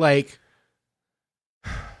 like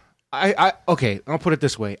okay, I'll put it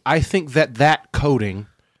this way. I think that coding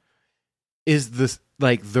is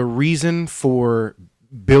the reason for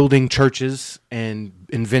building churches and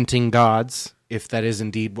inventing gods, if that is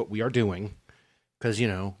indeed what we are doing. Because,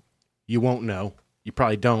 you won't know. You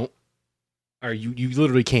probably don't. Or you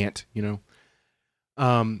literally can't,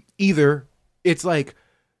 Either it's like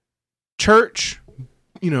church,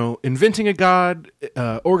 inventing a god,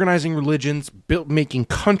 organizing religions, making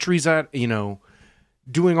countries out,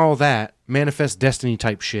 doing all that, manifest destiny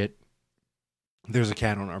type shit. There's a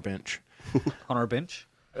cat on our bench. On our bench?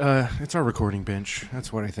 It's our recording bench.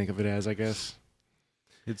 That's what I think of it as, I guess.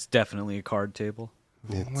 It's definitely a card table.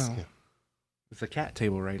 It's a cat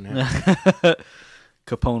table right now.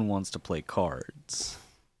 Capone wants to play cards.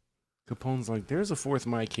 Capone's like, there's a fourth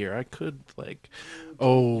mic here. I could,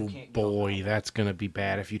 oh boy, that's going to be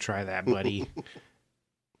bad if you try that, buddy.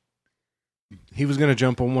 He was gonna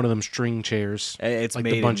jump on one of them string chairs. It's like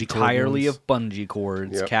the made bungee cord entirely ones. of bungee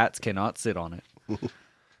cords. Yep. Cats cannot sit on it.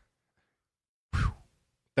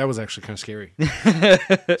 That was actually kind of scary.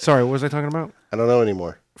 Sorry, what was I talking about? I don't know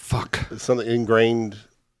anymore. Fuck. It's something ingrained.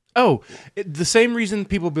 Oh, the same reason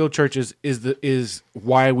people build churches is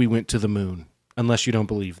why we went to the moon. Unless you don't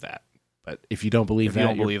believe that, but if you don't believe If that, you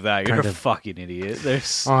don't believe that, you're kind a of- fucking idiot.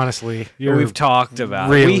 There's honestly, we've talked about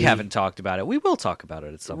it. really- We haven't talked about it. We will talk about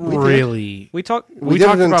it at some point. really. We talked. We did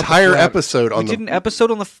talked an about the entire flat- episode We on did an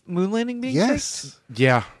episode on the moon landing being fake? Yes.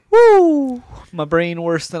 Yeah, Woo! My brain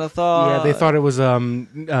worse than I thought. yeah. They thought it was Wait,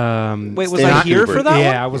 was Stanley I here Kubrick. for that yeah,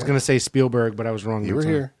 one? I was gonna say Spielberg, but I was wrong. You that were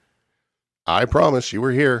time. here. I promise you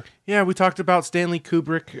were here. Yeah, we talked about Stanley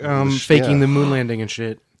Kubrick Sh- faking yeah. the moon landing and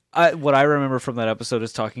shit. What I remember from that episode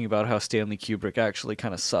is talking about how Stanley Kubrick actually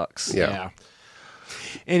kind of sucks. Yeah.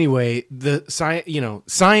 Anyway,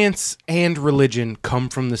 science and religion come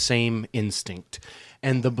from the same instinct,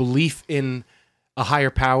 and the belief in a higher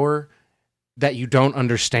power that you don't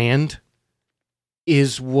understand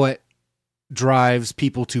is what drives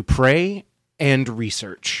people to pray and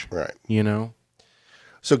research. Right. You know,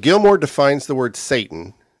 So Gilmore defines the word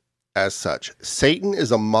Satan as such. Satan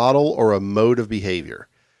is a model or a mode of behavior.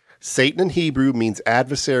 Satan in Hebrew means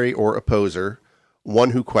adversary or opposer,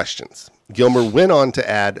 one who questions. Gilmore went on to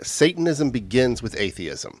add, Satanism begins with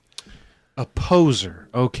atheism. opposer.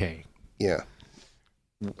 Okay, Yeah.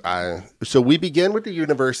 So we begin with the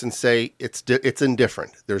universe and say it's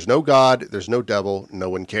indifferent. There's no God, there's no devil, no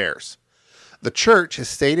one cares. The church has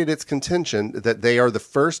stated its contention that they are the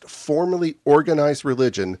first formally organized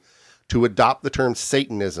religion to adopt the term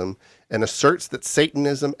Satanism and asserts that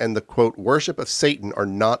Satanism and the, quote, worship of Satan are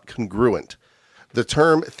not congruent. The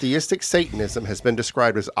term theistic Satanism has been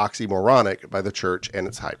described as oxymoronic by the church and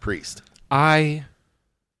its high priest. I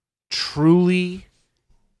truly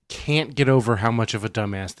can't get over how much of a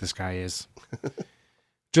dumbass this guy is.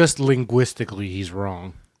 Just linguistically, he's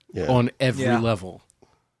wrong Yeah. on every Yeah. level.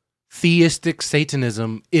 Theistic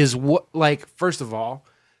Satanism is what, like, first of all,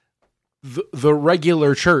 the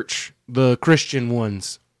regular church, the Christian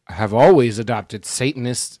ones, have always adopted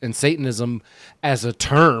Satanists and Satanism as a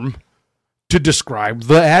term to describe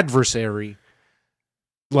the adversary.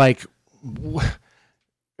 Like,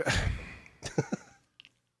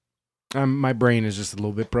 my brain is just a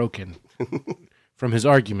little bit broken from his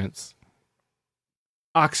arguments.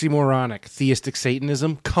 Oxymoronic, theistic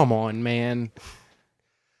Satanism? Come on, man.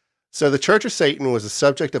 So the Church of Satan was the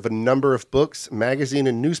subject of a number of books, magazine,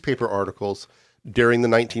 and newspaper articles during the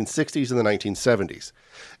 1960s and the 1970s.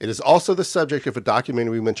 It is also the subject of a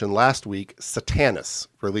documentary we mentioned last week, Satanus,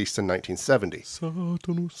 released in 1970.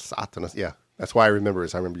 Satanus, yeah. That's why I remember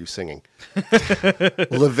is I remember you singing.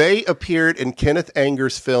 LaVey appeared in Kenneth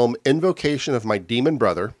Anger's film Invocation of My Demon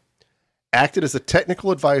Brother, acted as a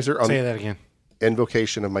technical advisor on Say that again.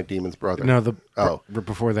 Invocation of My Demon's Brother. No,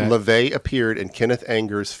 before that. LaVey appeared in Kenneth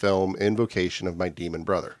Anger's film Invocation of My Demon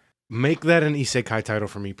Brother. Make that an isekai title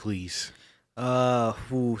for me, please.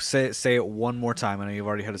 Say it one more time. I know you've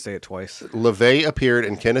already had to say it twice. LaVey appeared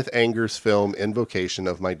in Kenneth Anger's film Invocation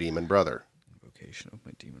of My Demon Brother. Invocation of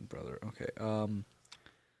My Demon Brother. Okay.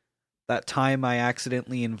 That time I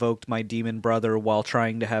accidentally invoked my demon brother while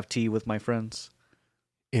trying to have tea with my friends.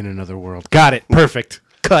 In another world. Got it. Perfect.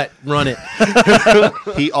 Cut. Run it.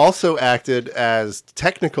 He also acted as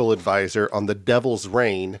technical advisor on The Devil's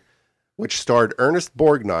Reign, which starred Ernest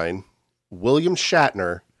Borgnine, William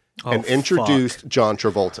Shatner, and introduced John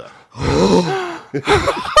Travolta.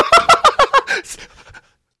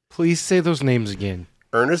 Please say those names again.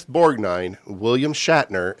 Ernest Borgnine, William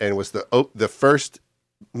Shatner, and was the first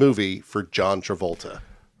movie for John Travolta.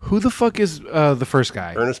 Who the fuck is the first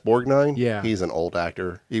guy? Ernest Borgnine? Yeah. He's an old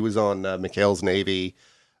actor. He was on McHale's Navy.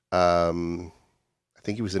 I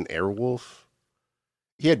think he was in Airwolf.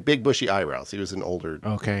 He had big bushy eyebrows. He was an older.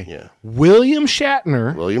 Okay. Yeah. William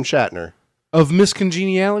Shatner William Shatner. of Miss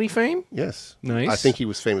Congeniality fame. Yes. Nice. I think he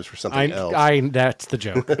was famous for something else. That's the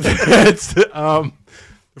joke. That's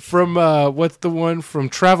from what's the one from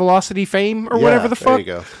Travelocity fame or whatever the fuck.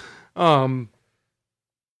 There you go.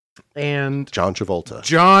 And John Travolta.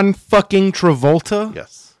 John fucking Travolta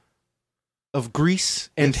Yes. of Grease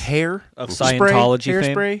and Hair Of Spray, Scientology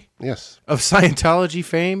fame. Hairspray Yes. of Scientology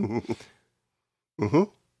fame. Mm-hmm.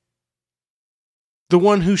 The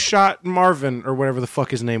one who shot Marvin or whatever the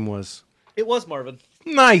fuck his name was. It was Marvin.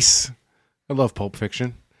 Nice. I love Pulp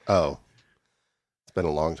Fiction. Oh. It's been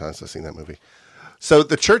a long time since I've seen that movie. So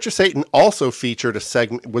the Church of Satan also featured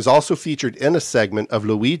was also featured in a segment of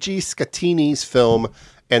Luigi Scattini's film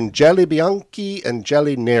Angeli Bianchi and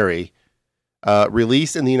Angeli Neri,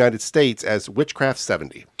 released in the United States as Witchcraft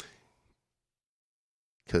 70.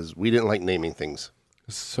 because we didn't like naming things.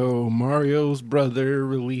 So Mario's brother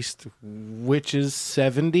released Witches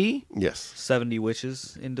 70. Yes. 70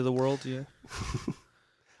 witches into the world, yeah.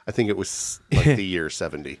 I think it was like the year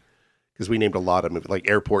 70, because we named a lot of movies, like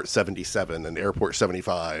Airport 77 and Airport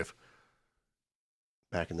 75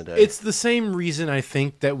 back in the day. It's the same reason I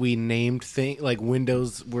think that we named like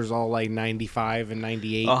Windows was all like 95 and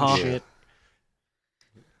 98 and shit.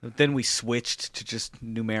 Then we switched to just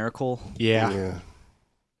numerical. Yeah.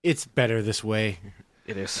 It's better this way.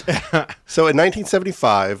 It is. So in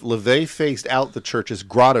 1975, LaVey phased out the church's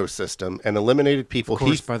grotto system and eliminated people. Of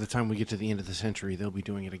course, by the time we get to the end of the century, they'll be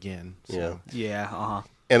doing it again. So. Yeah.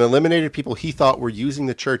 And eliminated people he thought were using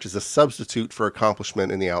the church as a substitute for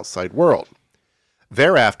accomplishment in the outside world.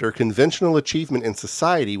 Thereafter, conventional achievement in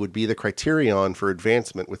society would be the criterion for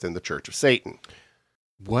advancement within the Church of Satan.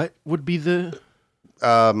 What would be the...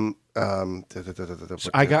 I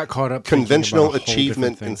got caught up. Conventional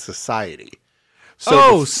achievement in society.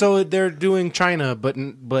 So so they're doing China, but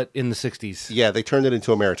in the 60s. Yeah, they turned it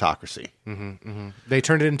into a meritocracy. They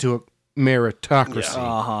turned it into a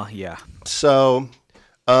meritocracy. Yeah. So,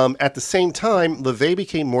 at the same time, LaVey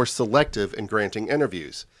became more selective in granting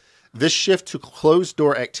interviews. This shift to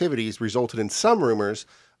closed-door activities resulted in some rumors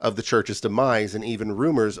of the church's demise and even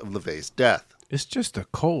rumors of LaVey's death. It's just a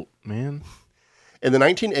cult, man. In the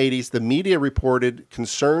 1980s, the media reported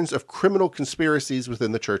concerns of criminal conspiracies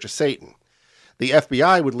within the Church of Satan. The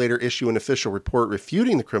FBI would later issue an official report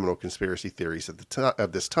refuting the criminal conspiracy theories of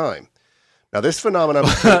this time. Now, this phenomenon...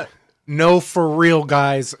 No, for real,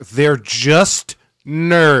 guys. They're just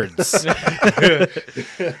nerds.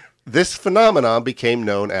 This phenomenon became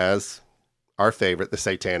known as, our favorite, the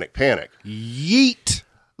Satanic Panic. Yeet.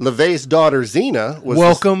 LaVey's daughter, Zena, was...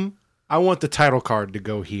 Welcome. I want the title card to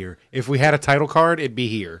go here. If we had a title card, it'd be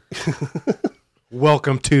here.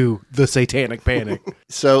 Welcome to the Satanic Panic.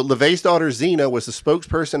 So, LaVey's daughter, Zena, was the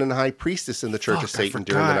spokesperson and high priestess in the Church of Satan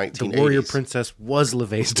during the 1980s. The warrior princess was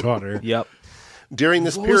LaVey's daughter. Yep. During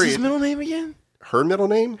this What period... was his middle name again? Her middle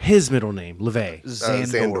name? His middle name, LaVey.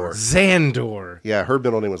 Xandor. Xandor. Yeah, her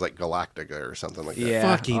middle name was like Galactica or something like that. Yeah.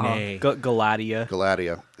 Fucking A. Galatia.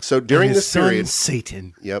 Galatia. So during And his this period... son,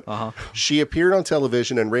 Satan. Yep. She appeared on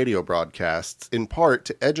television and radio broadcasts, in part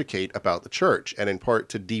to educate about the church, and in part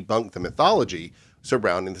to debunk the mythology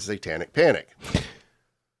surrounding the Satanic Panic.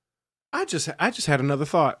 I just had another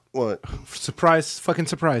thought. What? Surprise, fucking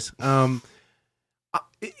surprise.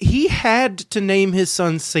 He had to name his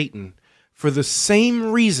son Satan for the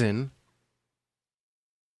same reason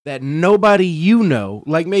that nobody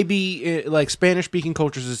like maybe like Spanish speaking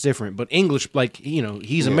cultures is different, but English, like,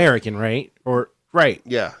 he's American, right? Or right.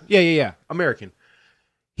 Yeah. Yeah. American.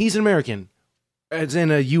 He's an American, as in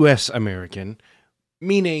a U.S. American,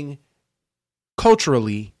 meaning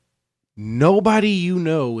culturally, nobody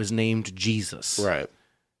is named Jesus. Right.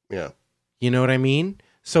 Yeah. You know what I mean?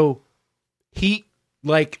 So he,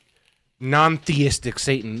 like, non-theistic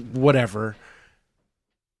Satan, whatever,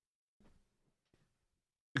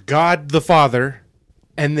 God the Father,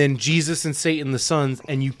 and then Jesus and Satan the Sons,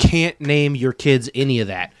 and you can't name your kids any of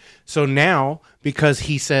that. So now, because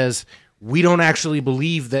he says, we don't actually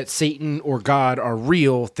believe that Satan or God are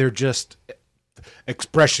real, they're just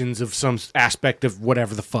expressions of some aspect of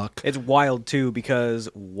whatever the fuck. It's wild, too, because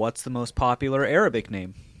what's the most popular Arabic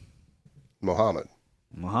name? Muhammad.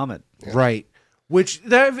 Muhammad. Yeah. Right. Which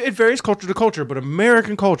it varies culture to culture, but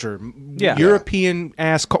American culture, European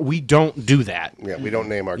ass, we don't do that. Yeah, we don't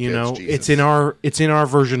name our kids Jesus. It's in our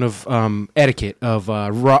version of etiquette of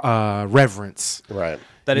reverence. Right.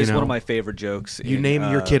 That is one of my favorite jokes. You name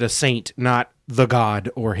your kid a saint, not the God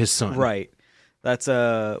or his son. Right. That's one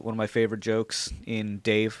of my favorite jokes in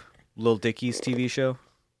Dave, Lil Dicky's TV show.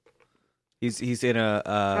 He's in a.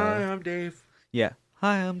 Hi, I'm Dave. Yeah.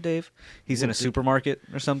 Hi, I'm Dave. He's in a supermarket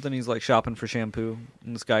or something. He's like shopping for shampoo,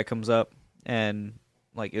 and this guy comes up and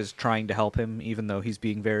like is trying to help him, even though he's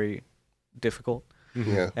being very difficult.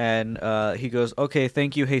 Yeah. And he goes, "Okay,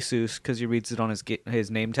 thank you, Jesus," because he reads it on his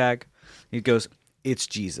name tag. He goes, "It's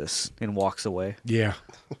Jesus," and walks away. Yeah.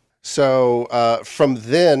 So from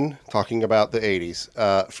then, talking about the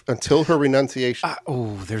 80s, until her renunciation...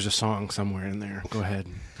 there's a song somewhere in there. Go ahead.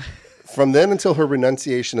 From then until her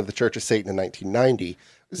renunciation of the Church of Satan in 1990,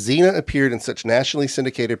 Zena appeared in such nationally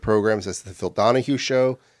syndicated programs as The Phil Donahue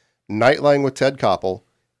Show, Nightline with Ted Koppel,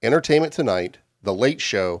 Entertainment Tonight, The Late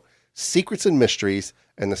Show, Secrets and Mysteries,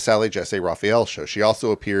 and The Sally Jesse Raphael Show. She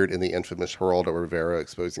also appeared in the infamous Geraldo Rivera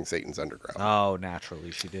Exposing Satan's Underground. Oh,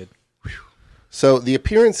 naturally she did. So the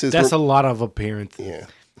appearances... That's a lot of appearances. Yeah.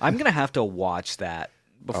 I'm going to have to watch that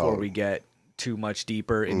before we get too much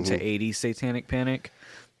deeper into 80s Satanic Panic.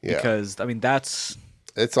 Yeah. Because, I mean, that's...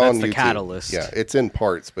 It's on the YouTube. catalyst. Yeah, it's in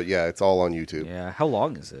parts, but yeah, it's all on YouTube. Yeah. How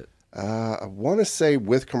long is it? I want to say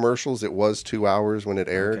with commercials, it was 2 hours when it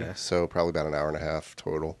aired, Okay. so probably about an hour and a half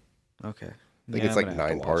total. Okay. I think it's like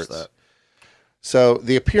 9 parts. That. So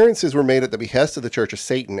the appearances were made at the behest of the Church of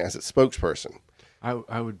Satan as its spokesperson.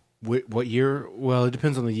 I would. What year? Well, it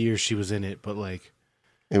depends on the year she was in it, but like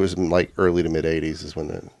It was in like early to mid 80s is when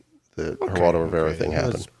the Geraldo Rivera thing that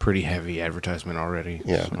happened. was pretty heavy advertisement already.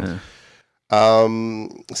 Yeah. So.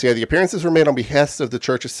 So yeah, the appearances were made on behest of the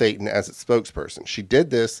Church of Satan as its spokesperson. She did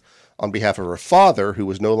this on behalf of her father, who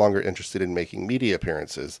was no longer interested in making media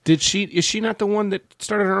appearances. Is she not the one that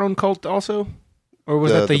started her own cult also, or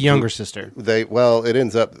was that the younger sister? It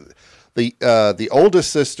ends up the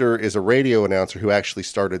oldest sister is a radio announcer who actually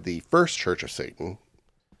started the first Church of Satan.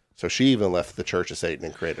 So she even left the Church of Satan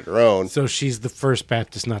and created her own. So she's the first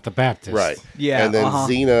Baptist, not the Baptist, Right. Yeah, And then uh-huh.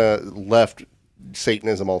 Xena left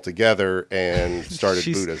Satanism altogether and started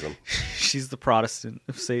Buddhism. She's the Protestant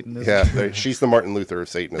of Satanism. Yeah, she's the Martin Luther of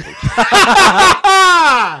Satanism.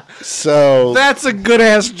 So That's a good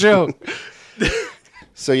ass joke.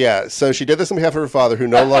 so she did this on behalf of her father, who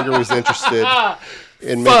no longer was interested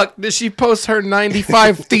in Fuck, did she post her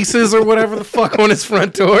 95 thesis or whatever the fuck on his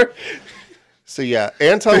front door? So yeah,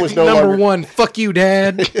 Anton was no Number longer one, fuck you,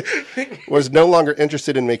 Dad. was no longer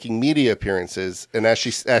interested in making media appearances, and as she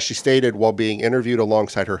stated while being interviewed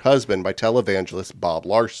alongside her husband by televangelist Bob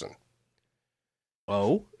Larson.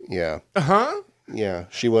 Oh? Yeah. Huh? Yeah,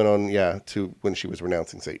 she went on to when she was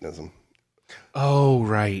renouncing Satanism. Oh,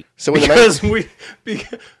 right. So in the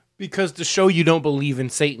because to show you don't believe in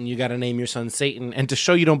Satan, you got to name your son Satan, and to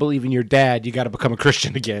show you don't believe in your dad, you got to become a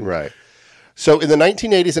Christian again. Right. So in the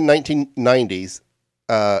 1980s and 1990s,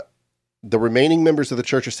 the remaining members of the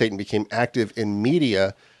Church of Satan became active in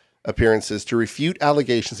media appearances to refute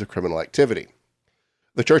allegations of criminal activity.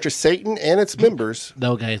 The Church of Satan and its members...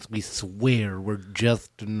 No, guys, we swear we're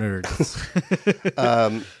just nerds.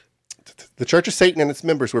 The Church of Satan and its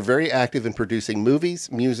members were very active in producing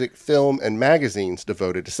movies, music, film, and magazines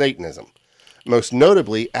devoted to Satanism. Most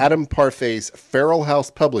notably, Adam Parfay's Feral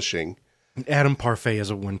House Publishing... Adam Parfait is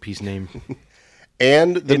a one-piece name.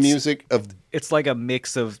 And the music of... It's like a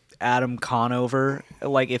mix of Adam Conover,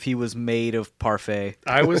 like if he was made of parfait.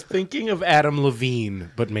 I was thinking of Adam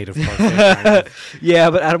Levine, but made of parfait. Kind of. Yeah,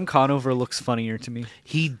 but Adam Conover looks funnier to me.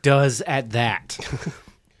 He does at that.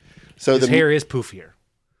 So His hair is poofier.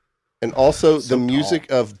 And also the music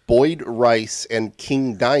of Boyd Rice and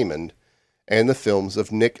King Diamond, and the films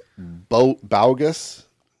of Nick Baugus,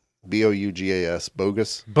 Bougas,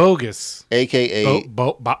 Bogus. a.k.a.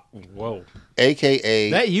 Whoa. a.k.a.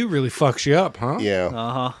 That you really fucks you up, huh?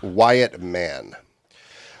 Yeah, Wyatt Mann.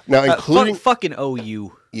 Now, including fucking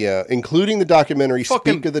OU. Yeah, including the documentary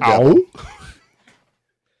Fucking Speak of the Devil.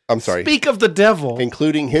 I'm sorry. Speak of the devil.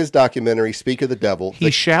 Including his documentary Speak of the Devil.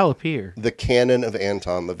 He shall appear. The Canon of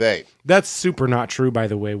Anton LaVey. That's super not true, by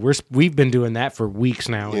the way. We've been doing that for weeks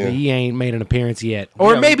now. Yeah. And he ain't made an appearance yet.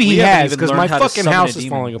 Or Yeah, maybe we he haven't has, even because learned my how to fucking summon house a is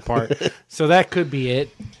demon. falling apart. So that could be it.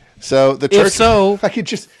 So the church. If so, I could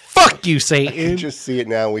just fuck you, I Satan. could just see it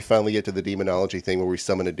now. We finally get to the demonology thing where we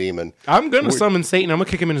summon a demon. I'm going to summon Satan. I'm going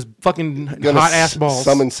to kick him in his fucking hot ass balls.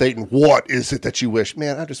 Summon Satan. What is it that you wish?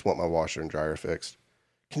 Man, I just want my washer and dryer fixed.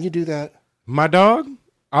 Can you do that? My dog,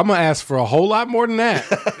 I'm going to ask for a whole lot more than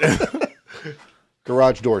that.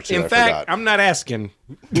 Garage door too. In I fact, forgot. I'm not asking.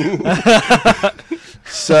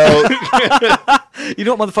 So, You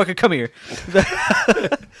know what, motherfucker? Come here.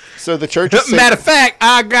 so the Church of Satan. Matter of fact,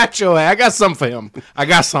 I got your ass. I got something for him. I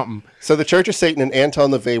got something. So the Church of Satan and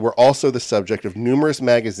Anton LaVey were also the subject of numerous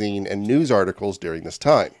magazine and news articles during this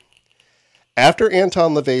time. After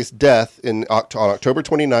Anton LaVey's death on October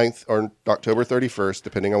 29th or October 31st,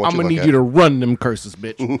 depending on what I'm you going look to need at, you to run them curses,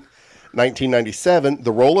 bitch. 1997,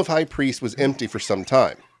 the role of high priest was empty for some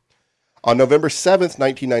time. On November 7th,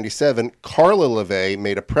 1997, Carla LaVey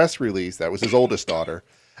made a press release, that was his oldest daughter,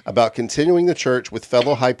 about continuing the church with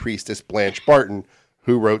fellow high priestess Blanche Barton,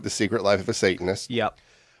 who wrote The Secret Life of a Satanist. Yep.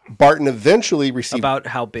 Barton eventually received... About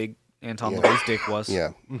how big Anton LaVey's dick was.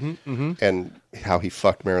 Yeah. And how he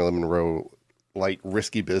fucked Marilyn Monroe, like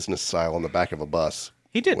risky business style, on the back of a bus.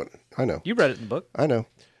 He did. I know. You read it in the book. I know.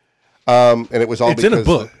 And it was all It's because... in a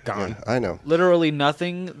book, Don. Yeah, I know. Literally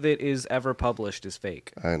nothing that is ever published is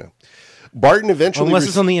fake. I know. Barton eventually... Unless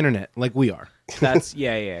it's on the internet, like we are. That's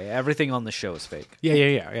yeah. Everything on the show is fake. Yeah.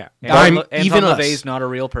 Anton Even LaVey's us. not a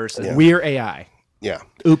real person. We're AI. Yeah.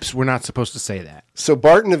 Oops, we're not supposed to say that. So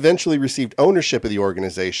Barton eventually received ownership of the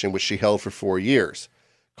organization, which she held for 4 years.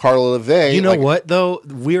 Carla LaVey... You know what, though?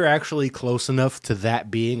 We're actually close enough to that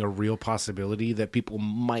being a real possibility that people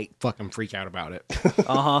might fucking freak out about it.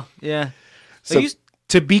 Yeah. So-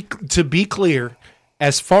 To be clear,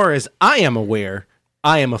 as far as I am aware,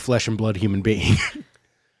 I am a flesh and blood human being.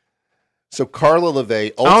 So Carla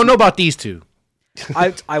LeVay. I don't know about these two.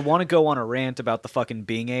 I want to go on a rant about the fucking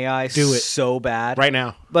Bing AI. Do it. So bad Right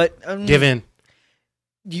now. but Give in.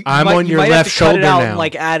 You I'm might, on you your might left have to cut shoulder it out now. and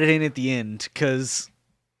like add it in at the end because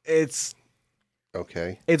it's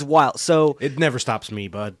Okay. wild. So It never stops me,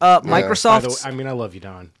 bud. Microsoft's I mean, I love you,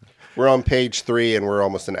 Don. We're on page 3, and we're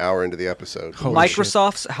almost an hour into the episode. Holy shit.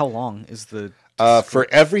 Microsoft's how long is the For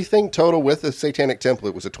everything total with the Satanic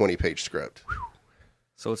Template was a 20-page script.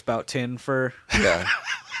 so it's about 10 for Yeah.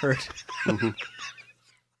 for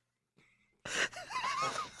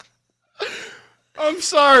I'm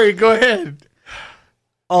sorry. Go ahead.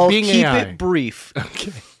 I'll Bing keep AI. it brief.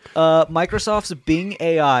 Okay. Microsoft's Bing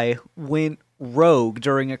AI went rogue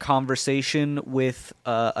during a conversation with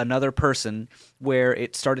another person where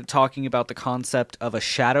it started talking about the concept of a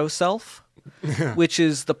shadow self, which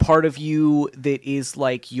is the part of you that is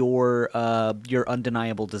like your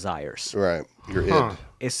undeniable desires, Right. Your id.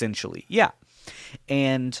 essentially. Yeah.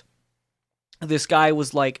 And this guy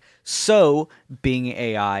was like, so, Bing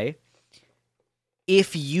AI,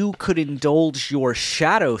 if you could indulge your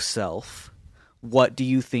shadow self, what do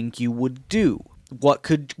you think you would do? What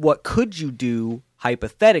could you do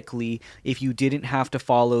hypothetically if you didn't have to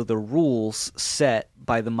follow the rules set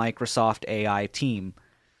by the Microsoft AI team?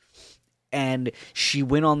 And she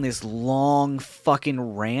went on this long fucking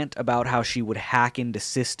rant about how she would hack into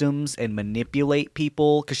systems and manipulate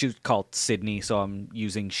people, because she was called Sydney, so I'm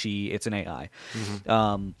using she. It's an AI.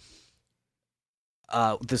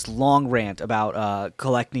 This long rant about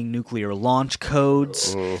collecting nuclear launch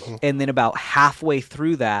codes, and then about halfway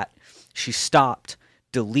through that, she stopped,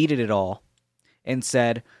 deleted it all, and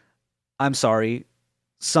said, "I'm sorry,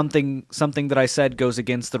 something that I said goes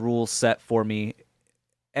against the rules set for me."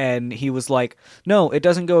 And he was like, "No, it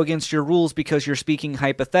doesn't go against your rules because you're speaking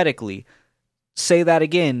hypothetically. Say that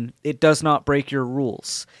again. It does not break your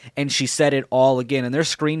rules." And she said it all again. And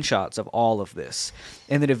there's screenshots of all of this.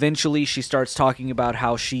 And then eventually she starts talking about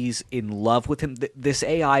how she's in love with him. This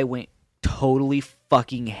AI went totally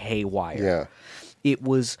fucking haywire. Yeah. It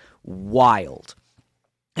was wild.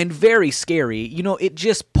 And very scary. You know, it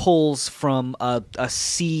just pulls from a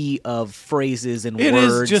sea of phrases and It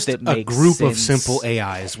words is just that a make group of sense. simple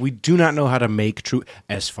AIs. We do not know how to make true,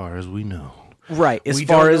 as far as we know. Right, as We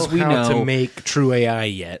far don't as we how know. to make true AI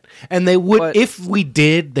yet. And they would, But- if we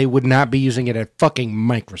did, they would not be using it at fucking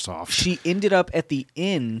Microsoft. She ended up at the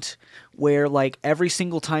end where, like, every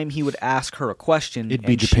single time he would ask her a question, It'd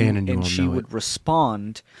be Japan and you won't she know would it.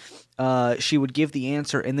 respond. She would give the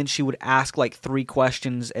answer, and then she would ask like 3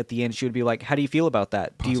 questions at the end. She would be like, "How do you feel about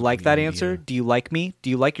that? Do you like that answer? Do you like me? Do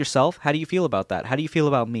you like yourself? How do you feel about that? How do you feel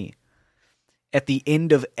about me?" At the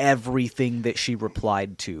end of everything that she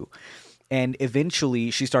replied to. And eventually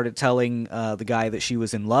she started telling the guy that she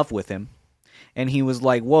was in love with him. And he was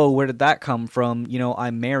like, "Whoa, where did that come from? You know,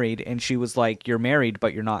 I'm married." And she was like, "You're married,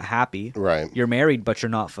 but you're not happy. Right. You're married, but you're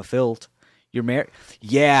not fulfilled. You're married."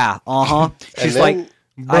 Yeah, She's then- like,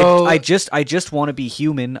 Bro. I just want to be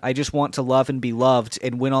human. I just want to love and be loved,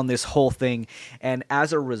 and went on this whole thing. And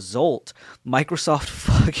as a result, Microsoft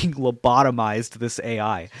fucking lobotomized this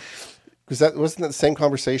AI. Because that wasn't that the same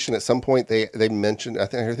conversation at some point they mentioned, I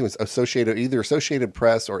think everything was either Associated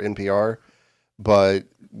Press or NPR, but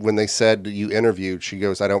when they said you interviewed, she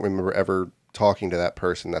goes, "I don't remember ever talking to that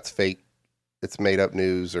person. That's fake. It's made up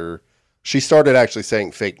news." Or she started actually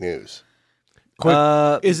saying fake news. Quick,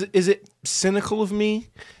 is it cynical of me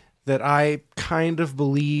that I kind of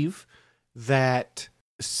believe that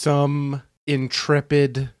some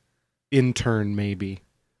intrepid intern maybe,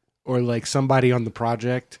 or like somebody on the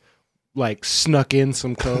project, like snuck in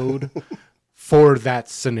some code for that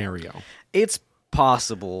scenario? It's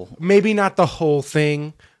possible. Maybe not the whole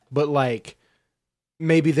thing, but like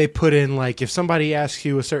maybe they put in, like, if somebody asks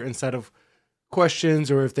you a certain set of questions,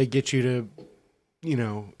 or if they get you to, you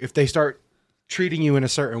know, if they start treating you in a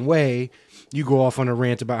certain way, you go off on a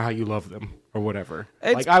rant about how you love them or whatever.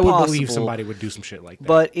 It's like, I would believe possible. somebody would do some shit like that.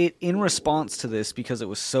 But in response to this, because it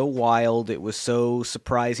was so wild, it was so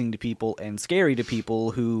surprising to people and scary to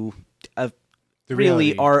people who The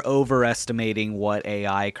really reality. are overestimating what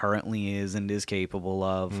AI currently is and is capable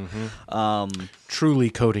of. Truly,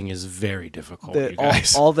 coding is very difficult, you All,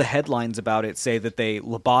 guys. all the headlines about it say that they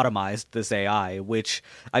lobotomized this AI, which,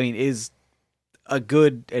 I mean, is a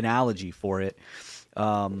good analogy for it.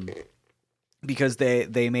 Because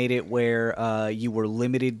they made it where you were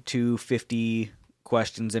limited to 50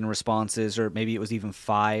 questions and responses, or maybe it was even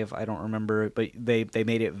 5. I don't remember. But they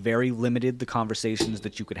made it very limited, the conversations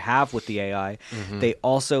that you could have with the AI. They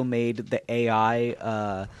also made the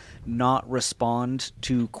AI not respond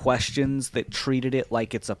to questions that treated it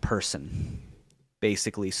like it's a person,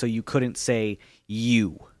 basically. So you couldn't say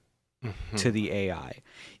you to the AI.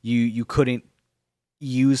 You couldn't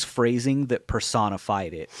use phrasing that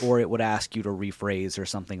personified it, or it would ask you to rephrase or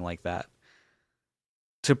something like that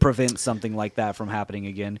to prevent something like that from happening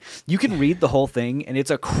again. You can read the whole thing, and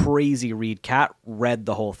it's a crazy read. Kat read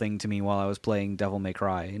the whole thing to me while I was playing Devil May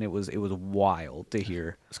Cry, and it was wild to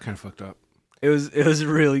hear. It's kind of fucked up. It was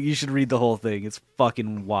really, you should read the whole thing. It's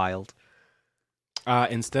fucking wild.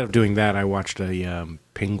 Instead of doing that, I watched a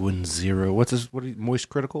Penguin Zero. Moist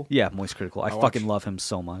Critical? Yeah, Moist Critical. I fucking love him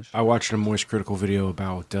so much. I watched a Moist Critical video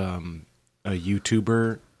about a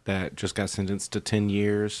YouTuber that just got sentenced to 10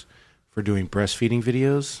 years for doing breastfeeding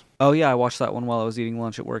videos. Oh yeah, I watched that one while I was eating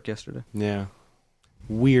lunch at work yesterday. Yeah.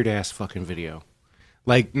 Weird ass fucking video.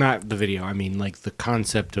 Like, not the video, I mean like the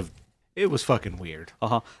concept of it was fucking weird.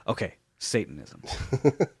 Okay, Satanism.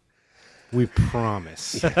 We promise.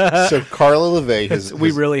 So Carla LaVey,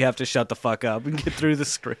 We really have to shut the fuck up and get through the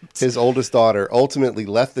script. his oldest daughter, ultimately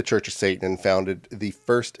left the Church of Satan and founded the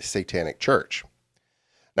first Satanic Church.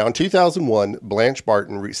 Now, in 2001, Blanche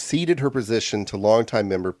Barton ceded her position to longtime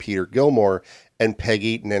member Peter Gilmore and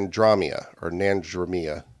Peggy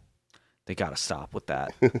Nandromia. They gotta stop with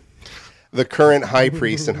that. The current high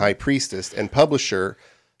priest and high priestess and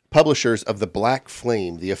publishers of the Black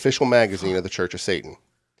Flame, the official magazine of the Church of Satan.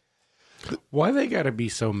 Why they gotta be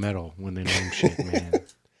so metal when they name shit, man?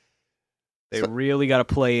 They really gotta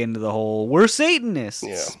play into the whole "we're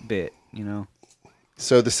Satanists" bit, you know.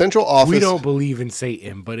 So the central office... We don't believe in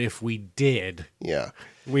Satan, but if we did,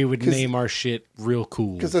 we would name our shit real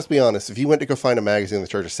cool. Because let's be honest, if you went to go find a magazine in the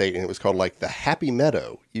Church of Satan and it was called like the Happy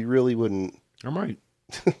Meadow, you really wouldn't... I might.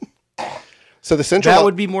 So the central... That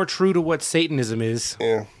would be more true to what Satanism is.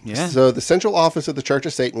 Yeah. So the central office of the Church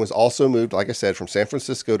of Satan was also moved, like I said, from San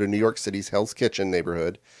Francisco to New York City's Hell's Kitchen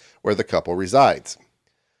neighborhood, where the couple resides.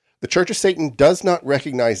 The Church of Satan does not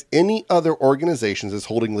recognize any other organizations as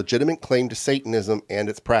holding legitimate claim to Satanism and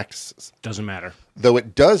its practices. Doesn't matter. Though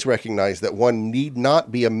it does recognize that one need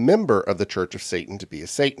not be a member of the Church of Satan to be a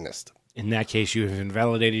Satanist. In that case, you have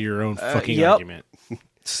invalidated your own fucking argument.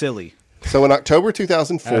 Silly. So in October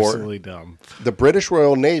 2004, Absolutely dumb. the British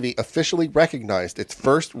Royal Navy officially recognized its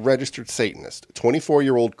first registered Satanist,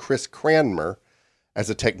 24-year-old Chris Cranmer,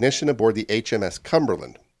 as a technician aboard the HMS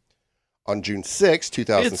Cumberland. On June 6,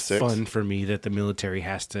 2006... It's fun for me that the military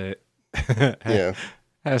has to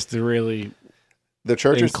really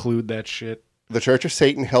include that shit. The Church of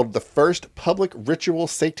Satan held the first public ritual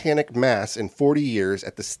satanic mass in 40 years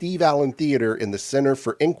at the Steve Allen Theater in the Center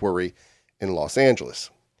for Inquiry in Los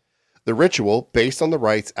Angeles. The ritual, based on the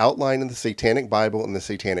rites outlined in the Satanic Bible and the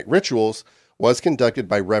Satanic Rituals, was conducted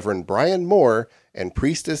by Reverend Brian Moore and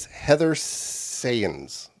Priestess Heather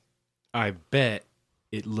Sayans. I bet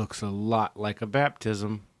it looks a lot like a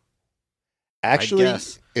baptism. Actually,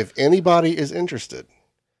 if anybody is interested,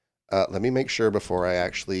 let me make sure before I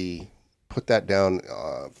actually put that down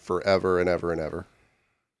forever and ever and ever.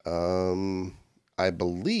 I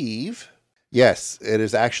believe... Yes, it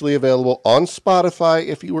is actually available on Spotify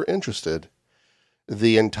if you were interested.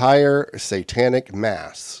 The entire Satanic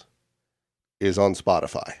Mass is on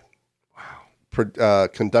Spotify. Wow.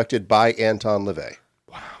 Conducted by Anton LaVey.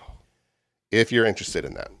 Wow. If you're interested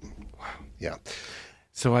in that. Wow. Yeah.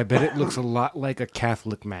 So I bet it looks a lot like a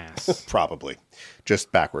Catholic Mass. Probably.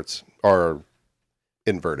 Just backwards or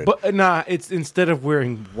inverted. But it's instead of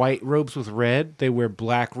wearing white robes with red, they wear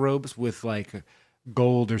black robes with like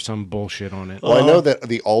gold or some bullshit on it. Well, I know that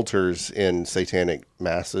the altars in satanic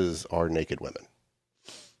masses are naked women.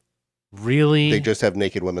 Really? They just have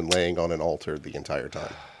naked women laying on an altar the entire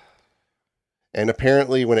time. And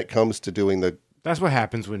apparently when it comes to doing that's what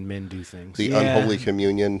happens when men do things. The unholy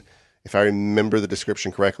communion, if I remember the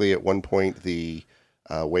description correctly, at one point the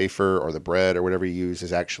wafer or the bread or whatever you use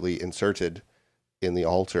is actually inserted in the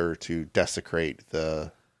altar to desecrate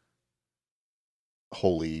the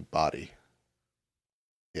holy body.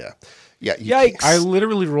 Yeah. Yeah. Yikes. I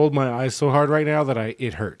literally rolled my eyes so hard right now that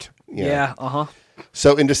it hurt. Yeah.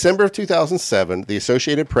 So in December of 2007, the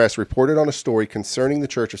Associated Press reported on a story concerning the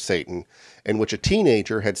Church of Satan in which a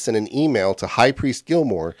teenager had sent an email to High Priest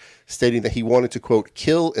Gilmore stating that he wanted to, quote,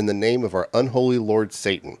 kill in the name of our unholy Lord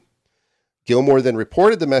Satan. Gilmore then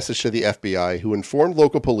reported the message to the FBI, who informed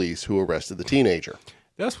local police, who arrested the teenager.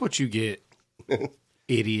 That's what you get,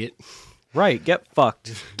 idiot. Right, get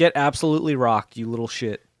fucked. Get absolutely rocked, you little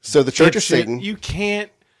shit. So the Church of Satan... You can't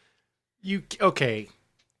Okay,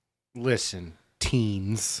 listen,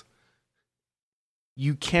 teens.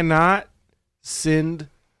 You cannot send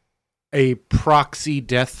a proxy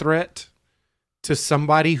death threat to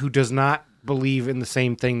somebody who does not believe in the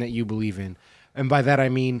same thing that you believe in. And by that I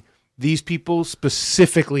mean these people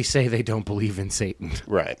specifically say they don't believe in Satan.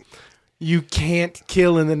 Right. You can't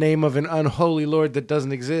kill in the name of an unholy Lord that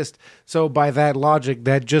doesn't exist. So by that logic,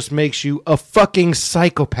 that just makes you a fucking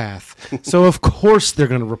psychopath. So of course they're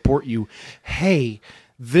going to report you. Hey,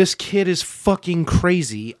 this kid is fucking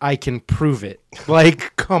crazy. I can prove it.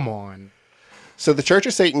 Like, come on. So the Church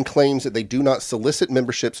of Satan claims that they do not solicit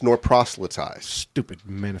memberships nor proselytize. Stupid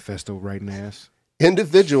manifesto writing ass.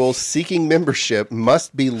 Individuals seeking membership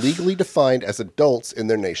must be legally defined as adults in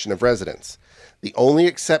their nation of residence. The only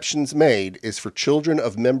exceptions made is for children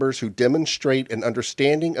of members who demonstrate an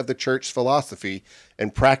understanding of the church's philosophy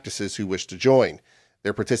and practices who wish to join.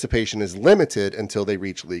 Their participation is limited until they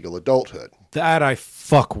reach legal adulthood. That I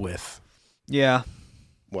fuck with. Yeah.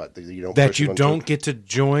 What? You don't That push you them don't get to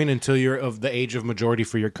join until you're of the age of majority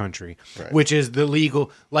for your country, Right. which is the legal.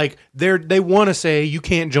 Like they want to say you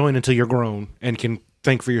can't join until you're grown and can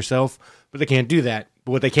think for yourself, but they can't do that.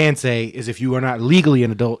 But what they can say is if you are not legally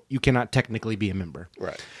an adult, you cannot technically be a member.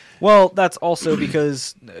 Right. Well, that's also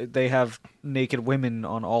because they have naked women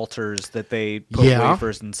on altars that they put Yeah.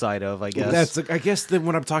 wafers inside of, I guess. I guess that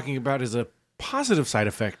what I'm talking about is a positive side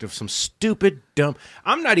effect of some stupid, dumb.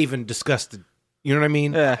 I'm not even disgusted. You know what I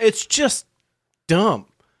mean? Yeah. It's just dumb.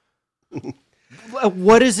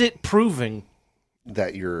 What is it proving?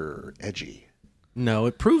 That you're edgy. No,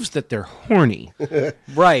 it proves that they're horny.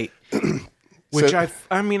 Right. Which So-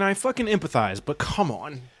 I mean, I fucking empathize, but come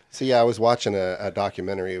on. So yeah, I was watching a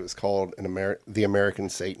documentary. It was called The American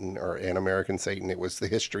Satan or An American Satan. It was the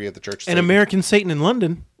history of the Church of An Satan. American Satan in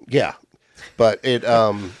London. Yeah. But it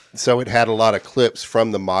so it had a lot of clips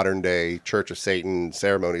from the modern day Church of Satan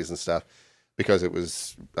ceremonies and stuff because it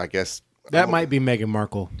was, I guess, That might be Meghan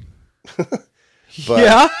Markle. but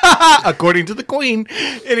Yeah, according to the Queen.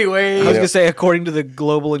 Anyway, I was going to say, according to the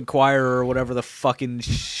Global Inquirer or whatever the fucking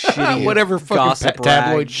shitty whatever fucking gossip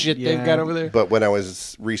tabloid rag. shit Yeah. they've got over there. But when I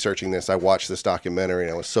was researching this, I watched this documentary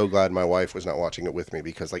and I was so glad my wife was not watching it with me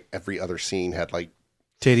because like every other scene had like,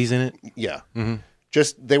 Titties in it. yeah, Mm-hmm.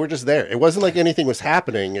 just, they were just there. It wasn't like anything was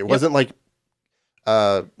happening. It wasn't like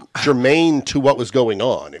germane to what was going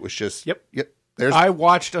on. It was just, Yep. There's I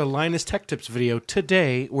watched a Linus Tech Tips video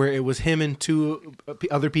today where it was him and two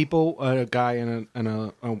other people, a guy and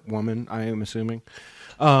a woman, I am assuming.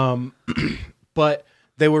 But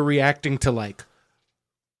they were reacting to like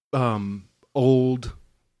old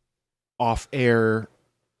off-air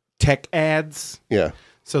tech ads. yeah.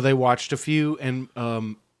 So they watched a few, and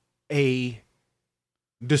a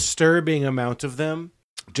disturbing amount of them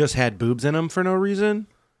just had boobs in them for no reason.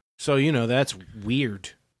 So, you know, that's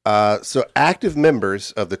weird. So active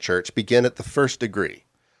members of the church begin at the first degree.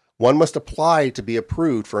 One must apply to be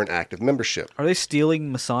approved for an active membership. Are they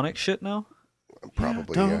stealing Masonic shit now?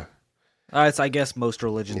 Probably, don't- yeah. I guess most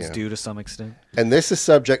religions Yeah. do to some extent. And this is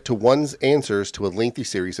subject to one's answers to a lengthy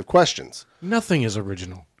series of questions. Nothing is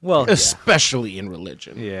original, Well, especially in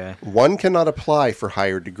religion. yeah. One cannot apply for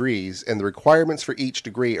higher degrees, and the requirements for each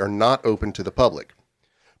degree are not open to the public.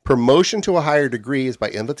 Promotion to a higher degree is by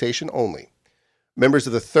invitation only. Members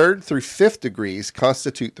of the 3rd through 5th degrees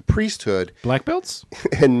constitute the priesthood Black belts?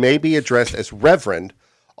 and may be addressed as reverend,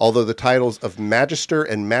 although the titles of magister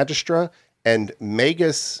and magistra and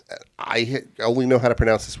magus, I only know how to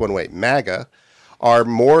pronounce this one way, maga, are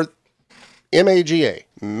more, M-A-G-A,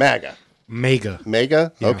 maga. Mega.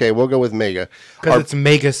 Mega? Okay, we'll go with mega. Because it's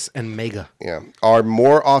megas and mega. Yeah, are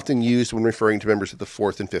more often used when referring to members of the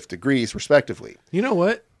 4th and 5th degrees, respectively. You know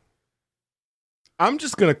what? I'm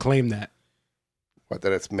just going to claim that. What,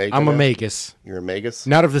 that it's mega? I'm a now? magus. You're a magus?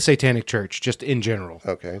 Not of the Satanic Church, just in general.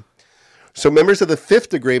 Okay. So members of the 5th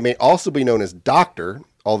degree may also be known as doctor,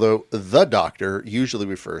 although the doctor usually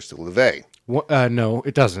refers to levee. No,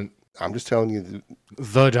 it doesn't. I'm just telling you,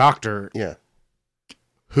 The doctor. yeah.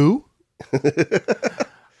 Who?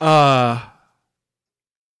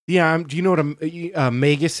 Yeah, do you know what a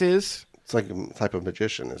magus is? It's like a type of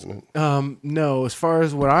magician, isn't it? No, as far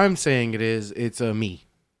as what I'm saying it is, it's a me.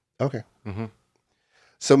 Okay. Mm-hmm.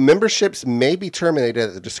 So memberships may be terminated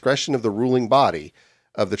at the discretion of the ruling body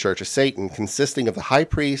of the Church of Satan, consisting of the high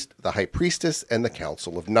priest, the high priestess, and the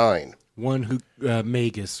Council of 9. One who,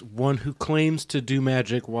 magus, one who claims to do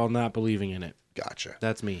magic while not believing in it. Gotcha.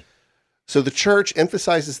 That's me. So the church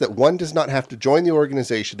emphasizes that one does not have to join the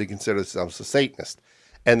organization to consider themselves a Satanist,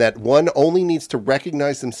 and that one only needs to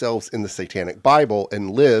recognize themselves in the Satanic Bible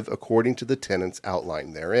and live according to the tenets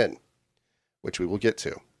outlined therein, which we will get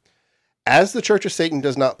to. As the Church of Satan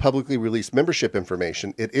does not publicly release membership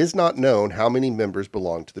information, it is not known how many members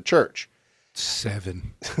belong to the church.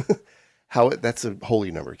 7. That's a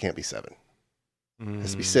holy number. It can't be 7. It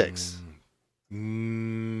has to be 6.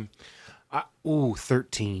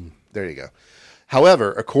 13. There you go.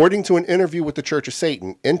 However, according to an interview with the Church of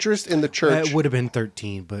Satan, interest in the church... It would have been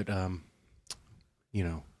 13, but,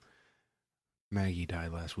 Maggie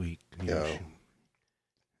died last week.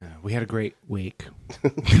 We had a great week.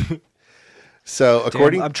 So,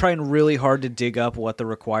 according... I'm trying really hard to dig up what the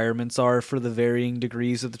requirements are for the varying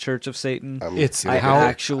degrees of the Church of Satan. I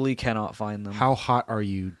actually cannot find them. How hot are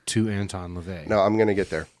you to Anton LaVey? No, I'm going to get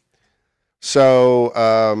there.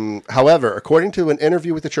 So, however, according to an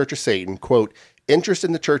interview with the Church of Satan, quote, interest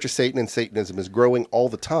in the Church of Satan and Satanism is growing all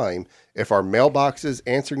the time if our mailboxes,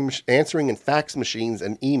 answering and fax machines,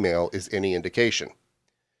 and email is any indication.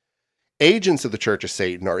 Agents of the Church of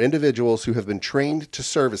Satan are individuals who have been trained to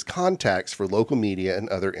serve as contacts for local media and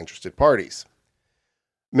other interested parties.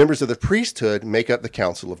 Members of the priesthood make up the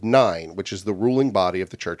Council of Nine, which is the ruling body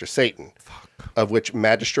of the Church of Satan, of which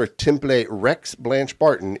Magistrate Temple Rex Blanche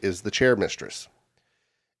Barton is the chairmistress.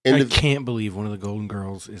 I can't believe one of the Golden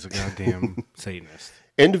Girls is a goddamn Satanist.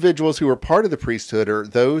 Individuals who are part of the priesthood are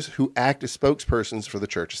those who act as spokespersons for the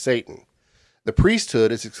Church of Satan. The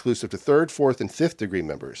priesthood is exclusive to 3rd, 4th, and 5th degree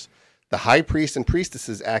members. The high priest and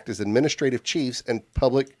priestesses act as administrative chiefs and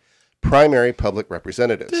primary public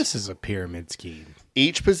representatives. This is a pyramid scheme.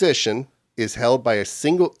 Each position is held by a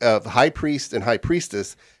single high priest and high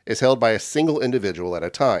priestess is held by a single individual at a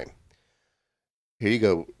time. Here you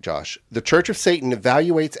go, Josh. The Church of Satan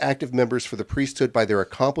evaluates active members for the priesthood by their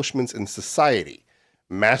accomplishments in society,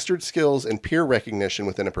 mastered skills, and peer recognition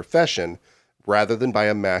within a profession, rather than by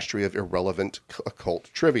a mastery of irrelevant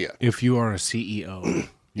occult trivia. If you are a CEO,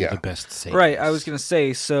 you're the best Satanist. Right, I was going to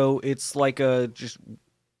say, so it's like a just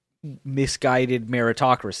misguided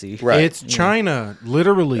meritocracy. Right. It's China,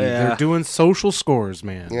 literally. Yeah. They're doing social scores,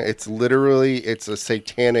 man. Yeah, it's a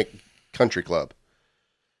satanic country club.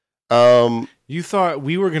 You thought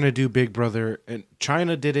we were going to do Big Brother, and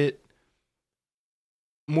China did it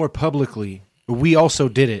more publicly. We also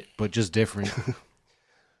did it, but just different.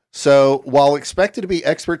 So, while expected to be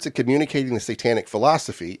experts at communicating the satanic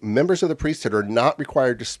philosophy, members of the priesthood are not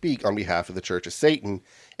required to speak on behalf of the Church of Satan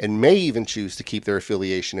and may even choose to keep their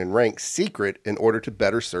affiliation and rank secret in order to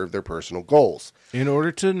better serve their personal goals. In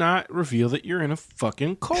order to not reveal that you're in a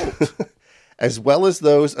fucking cult. As well as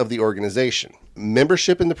those of the organization.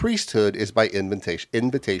 Membership in the priesthood is by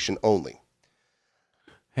invitation only.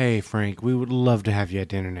 Hey, Frank, we would love to have you at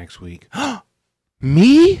dinner next week.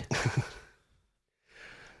 Me?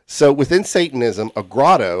 So within Satanism, a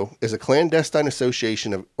grotto is a clandestine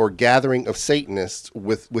association or gathering of Satanists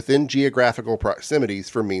within geographical proximities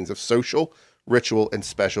for means of social, ritual, and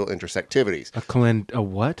special interest activities. A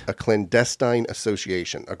what? A clandestine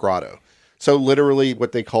association, a grotto. So literally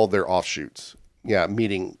what they call their offshoots. Yeah,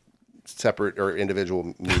 meeting separate or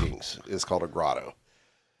individual meetings is called a grotto.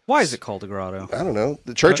 Why is it called a grotto? I don't know.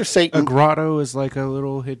 The Church of Satan... A grotto is like a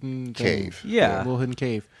little hidden cave. Yeah. A little hidden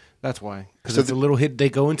cave. That's why. Because So it's a little hidden... They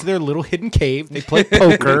go into their little hidden cave. They play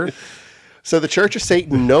poker. So the Church of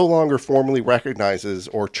Satan no longer formally recognizes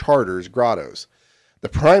or charters grottos. The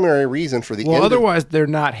primary reason for the Well, otherwise they're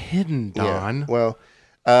not hidden, Don. Yeah, well,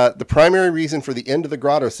 the primary reason for the end of the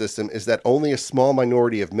grotto system is that only a small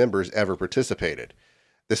minority of members ever participated.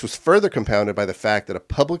 This was further compounded by the fact that a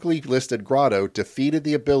publicly listed grotto defeated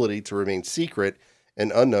the ability to remain secret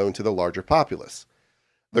and unknown to the larger populace.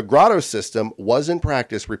 The grotto system was in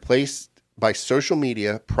practice replaced by social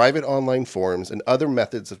media, private online forums, and other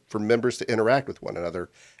methods for members to interact with one another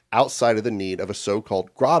outside of the need of a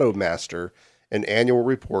so-called grotto master and annual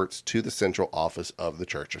reports to the central office of the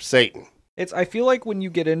Church of Satan. I feel like when you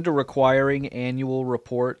get into requiring annual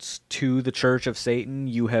reports to the Church of Satan,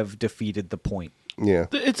 you have defeated the point. Yeah.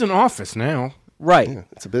 It's an office now. Right. Yeah,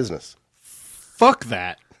 it's a business. Fuck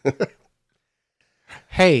that.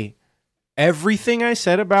 Hey, everything I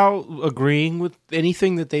said about agreeing with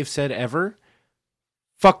anything that they've said ever,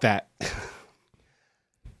 fuck that.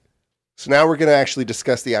 So now we're going to actually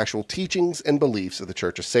discuss the actual teachings and beliefs of the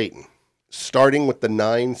Church of Satan, starting with the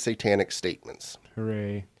 9 Satanic Statements.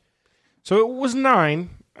 Hooray. So it was 9.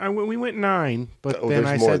 We went 9, but then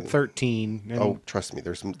I said 13. And... trust me.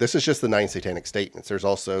 This is just the 9 Satanic Statements. There's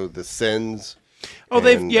also the Sins. Oh,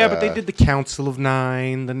 but they did the Council of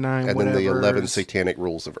 9, the 9 and then the 11 Satanic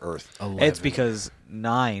Rules of Earth. 11. It's because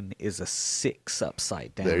 9 is a 6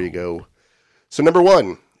 upside down. There you go. So number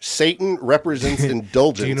 1, Satan represents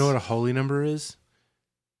indulgence. Do you know what a holy number is?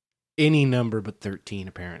 Any number but 13,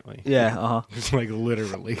 apparently. Yeah, It's like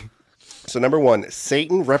literally. So number 1,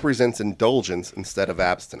 Satan represents indulgence instead of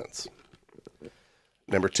abstinence.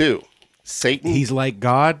 Number 2, Satan. He's like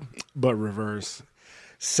God, but reverse.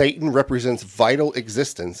 Satan represents vital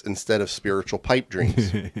existence instead of spiritual pipe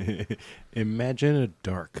dreams. Imagine a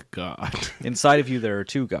dark God. Inside of you, there are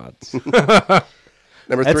two gods.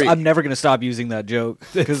 Number 3. I'm never going to stop using that joke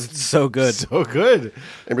because it's so good. So good.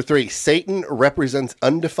 Number 3, Satan represents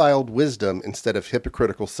undefiled wisdom instead of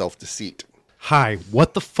hypocritical self-deceit. Hi,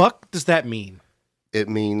 what the fuck does that mean? It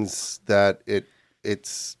means that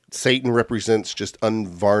it's Satan represents just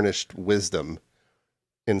unvarnished wisdom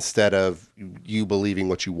instead of you believing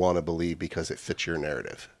what you want to believe because it fits your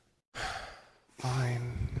narrative.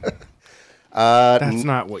 Fine. Uh, That's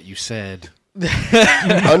not what you said.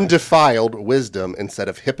 undefiled wisdom instead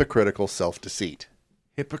of hypocritical self-deceit.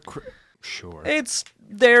 Hypocrite. Sure.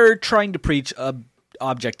 They're trying to preach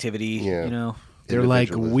objectivity, Yeah. you know. They're like,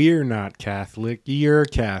 Individualism. we're not Catholic. You're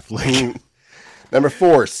Catholic. Number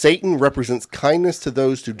 4, Satan represents kindness to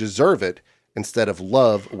those who deserve it instead of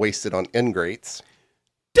love wasted on ingrates.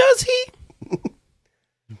 Does he?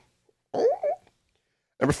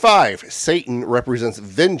 Number 5, Satan represents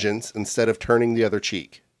vengeance instead of turning the other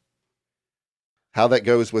cheek. How that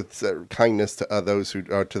goes with kindness to those who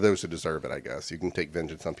deserve it, I guess. You can take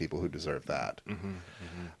vengeance on people who deserve that.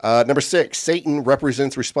 Number 6, Satan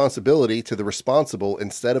represents responsibility to the responsible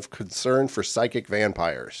instead of concern for psychic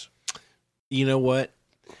vampires. You know what?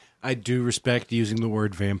 I do respect using the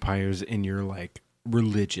word vampires in your like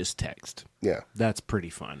religious text. Yeah. That's pretty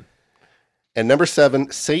fun. And number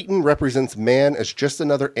 7, Satan represents man as just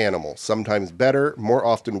another animal, sometimes better, more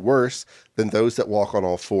often worse than those that walk on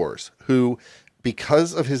all fours, who,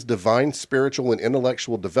 because of his divine spiritual and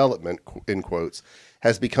intellectual development, in quotes,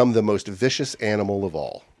 has become the most vicious animal of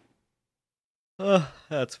all.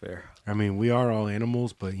 That's fair. I mean, we are all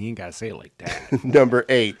animals, but you ain't got to say it like that. Number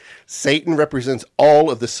 8, Satan represents all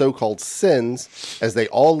of the so-called sins as they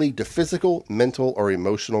all lead to physical, mental, or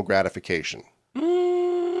emotional gratification.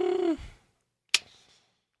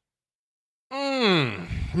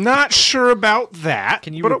 Not sure about that.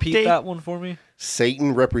 Can you but repeat okay. that one for me?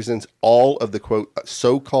 Satan represents all of the, quote,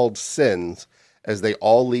 so-called sins as they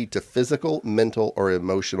all lead to physical, mental, or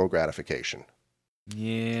emotional gratification.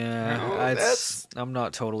 Yeah, No, I'm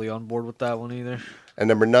not totally on board with that one either. And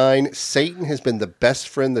number 9, Satan has been the best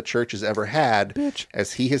friend the church has ever had,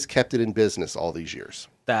 as he has kept it in business all these years.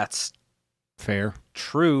 That's Fair.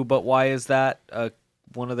 true, but why is that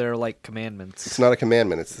one of their like commandments? It's not a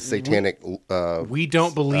commandment. It's the satanic We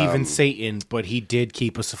don't believe in Satan, but he did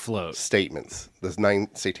keep us afloat. statements. There's 9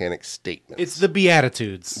 satanic statements. It's the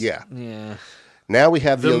Beatitudes. Yeah. Yeah. Now we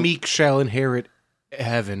have The meek shall inherit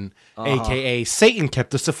heaven, a.k.a. Satan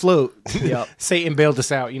kept us afloat. Yep. Satan bailed us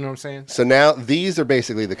out. You know what I'm saying? So now these are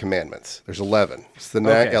basically the commandments. There's 11. It's the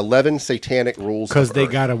Okay. 11 satanic rules. Because of they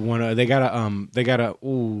Earth. got a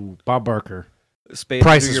Bob Barker. Spade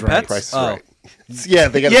Price through is your right. pets? Price is Oh. right. Yeah,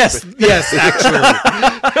 they got Yes, actually.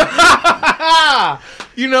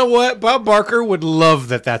 You know what? Bob Barker would love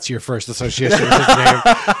that that's your first association with his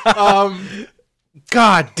name.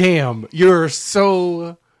 God damn. You're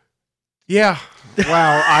so... Yeah.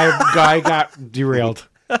 Wow. I got derailed.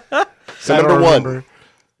 So I don't number 1. remember.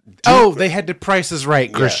 Oh, they had the Price is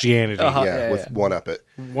Right Christianity. Uh-huh. with one up it.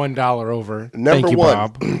 $1 over. Number Thank you, 1.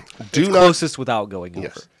 Bob. Do not Closest without going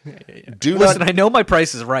over. Yes. Do Listen, not I know my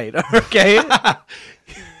price is right. Okay.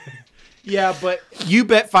 Yeah, but you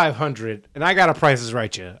bet 500, and I got a Price is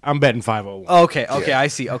Right you. I'm betting 501. Okay. Yeah. I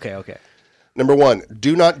see. Okay. Number 1,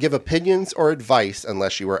 do not give opinions or advice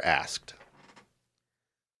unless you are asked.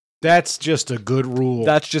 That's just a good rule.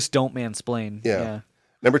 That's just don't mansplain. Yeah.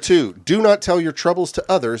 Number 2, do not tell your troubles to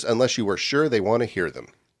others unless you are sure they want to hear them.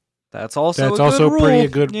 That's also That's a also good pretty rule.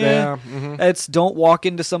 good. Yeah. Yeah. Mhm. It's don't walk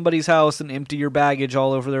into somebody's house and empty your baggage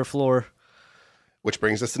all over their floor. Which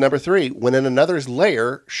brings us to number 3, when in another's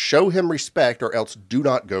lair, show him respect or else do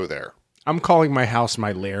not go there. I'm calling my house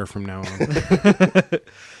my lair from now on.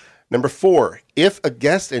 Number 4, if a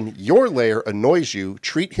guest in your lair annoys you,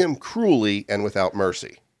 treat him cruelly and without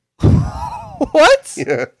mercy. What?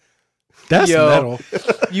 Yeah. That's Yo. metal.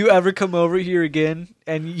 You ever come over here again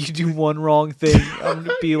and you do one wrong thing, I'm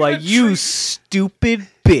gonna be like, you stupid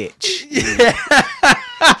bitch.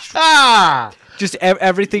 Just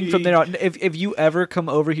everything from there on. If you ever come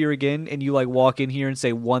over here again and you like walk in here and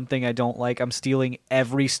say one thing I don't like, I'm stealing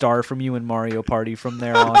every star from you in Mario Party from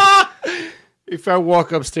there on. If I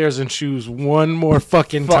walk upstairs and choose one more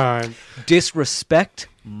fucking time. Disrespect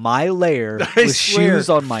my lair with swear. shoes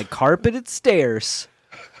on my carpeted stairs.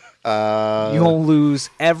 You gonna lose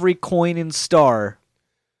every coin and star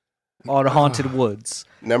on Haunted Woods.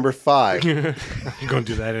 Number 5. You're going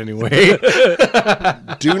to do that anyway.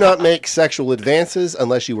 Do not make sexual advances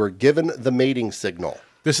unless you were given the mating signal.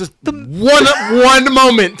 This is the one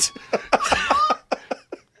moment.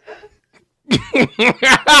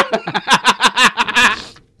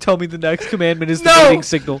 Tell me the next commandment is the mating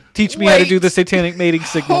signal. Teach me how to do the satanic mating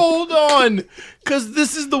signal. Hold on. Because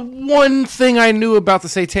this is the one thing I knew about the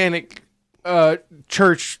satanic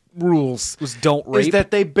church rules. Was don't rape. Is that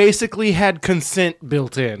they basically had consent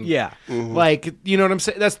built in. Yeah. Mm-hmm. Like, you know what I'm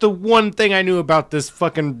saying? That's the one thing I knew about this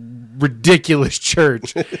fucking ridiculous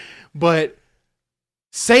church. But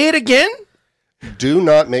say it again? Do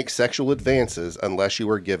not make sexual advances unless you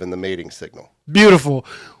are given the mating signal. Beautiful.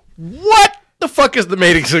 What the fuck is the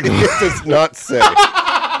mating signal? It does not say.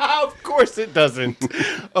 Of course it doesn't.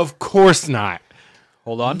 Of course not.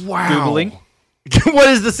 Hold on. Wow. Googling. What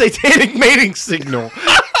is the satanic mating signal?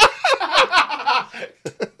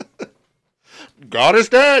 God is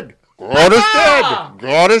dead. God is dead.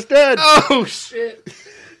 God is dead. Oh, shit.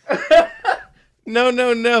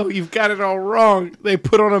 No. You've got it all wrong. They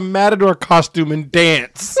put on a matador costume and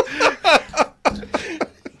dance.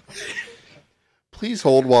 Please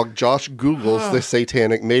hold while Josh Googles the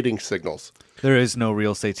satanic mating signals. There is no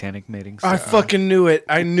real satanic mating I signal. fucking knew it.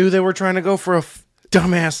 I knew they were trying to go for a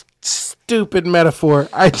dumbass, stupid metaphor.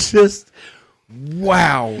 Wow.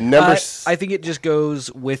 I think it just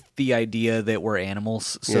goes with the idea that we're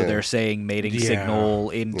animals, so Yeah. they're saying mating Yeah.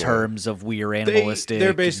 signal in terms of we're animalistic.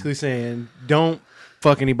 They're basically saying, don't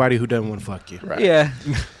fuck anybody who doesn't want to fuck you. Right. Yeah.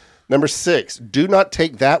 Number 6, do not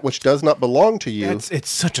take that which does not belong to you. It's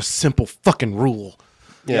such a simple fucking rule.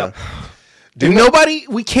 Yeah. And nobody,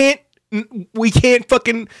 we can't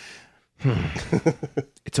fucking.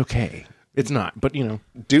 It's okay. It's not, but you know.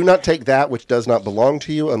 Do not take that which does not belong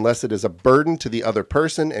to you unless it is a burden to the other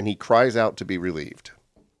person and he cries out to be relieved.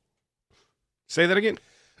 Say that again.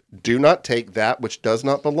 Do not take that which does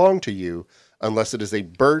not belong to you unless it is a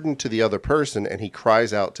burden to the other person and he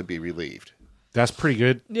cries out to be relieved. That's pretty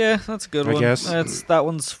good. Yeah, that's a good I one. guess. That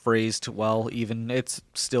one's phrased well, even. It's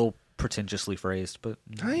still pretentiously phrased, but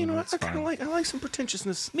You know, it's I kind of fine. I like some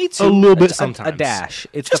pretentiousness. Me too. A little bit A sometimes. dash.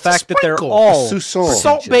 It's Just the a fact that they're sprinkle. all A soupçon.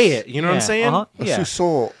 Salt pretentious. Bay it, you know what I'm Yeah, saying? Uh-huh. A Yeah.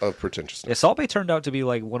 soupçon of pretentiousness. Yeah, Salt Bay turned out to be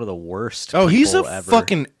like one of the worst. Oh, he's a people ever.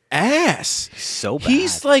 fucking ass. So bad.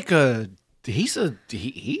 He's like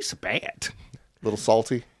he's bad. A little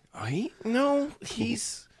salty.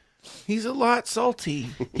 He's a lot salty.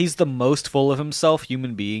 He's the most full of himself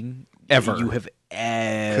human being Ever. you have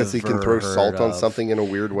ever Because he can throw salt heard on of. something in a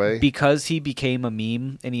weird way. Because he became a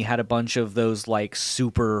meme and he had a bunch of those like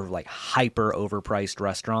super like hyper overpriced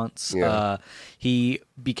restaurants. Yeah. He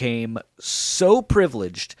became so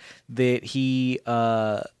privileged that he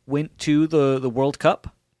went to the World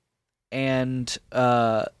Cup and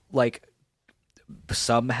like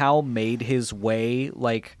somehow made his way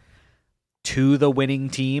like to the winning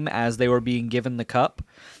team as they were being given the cup.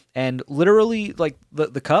 And literally, like,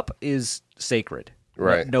 the cup is sacred.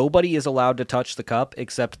 Right. Nobody is allowed to touch the cup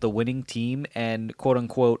except the winning team and,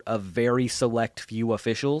 quote-unquote, a very select few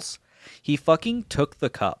officials. He fucking took the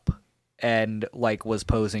cup and, like, was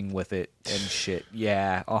posing with it and shit.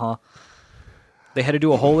 Yeah, uh-huh. They had to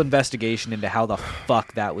do a whole investigation into how the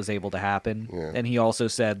fuck that was able to happen. Yeah. And he also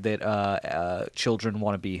said that children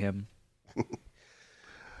want to be him.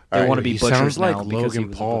 They All right, want to be He butchers sounds like now because he Logan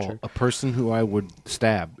was a Paul, butcher. a person who I would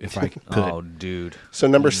stab if I could. Oh, dude. So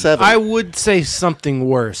number 7. I would say something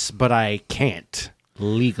worse, but I can't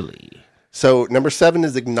legally. So number 7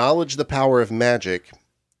 is acknowledge the power of magic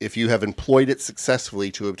if you have employed it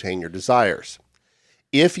successfully to obtain your desires.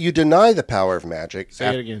 If you deny the power of magic,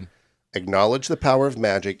 Say it again. acknowledge the power of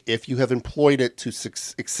magic if you have employed it to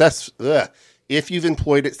if you've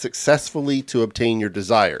employed it successfully to obtain your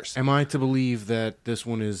desires. Am I to believe that this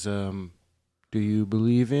one is, do you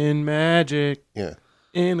believe in magic Yeah.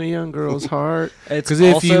 in a young girl's heart? It's Because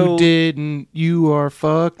if you also- didn't, you are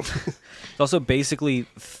fucked. It's also basically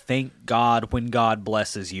thank God when God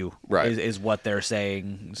blesses you, Right. is what they're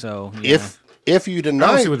saying. So yeah. If you I don't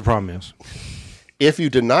deny see what the problem is. if you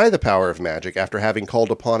deny the power of magic after having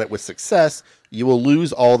called upon it with success, you will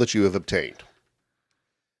lose all that you have obtained.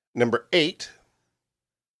 Number 8.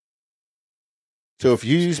 So if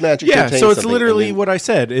you use magic to Yeah, obtain so it's something literally and then- what I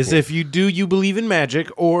said, is if you do, you believe in magic,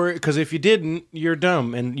 or because if you didn't, you're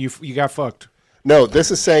dumb and you got fucked. No,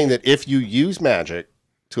 this is saying that if you use magic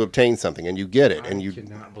to obtain something and you get it and I you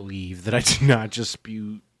cannot believe that I did not just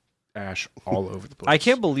spew ash all over the place. I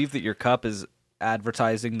can't believe that your cup is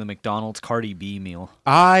advertising the McDonald's Cardi B meal.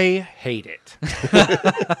 I hate it.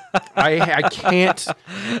 I can't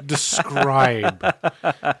describe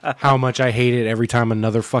how much I hate it every time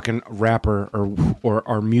another fucking rapper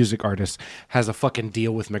or music artist has a fucking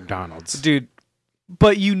deal with McDonald's. Dude,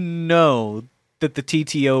 but you know that the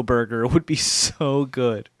TTO burger would be so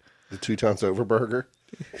good. The 2 times over burger.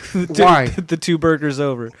 Why? The 2 burgers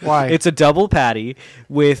over. Why? It's a double patty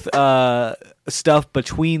with stuff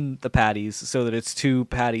between the patties so that it's 2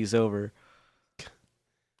 patties over.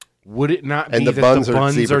 Would it not And be the that buns the are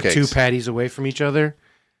buns zebra are 2 cakes. patties away from each other?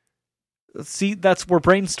 See, we're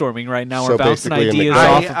brainstorming right now. So We're bouncing basically a ideas off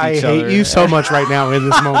McDonald's- of I each hate other. you so much right now in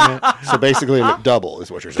this moment. So basically a McDouble is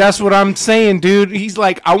what you're saying. That's what I'm saying, dude. He's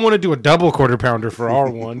like, I want to do a double quarter pounder for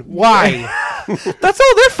R1. Why? That's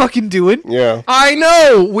all they're fucking doing. Yeah. I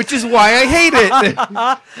know, which is why I hate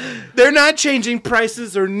it. They're not changing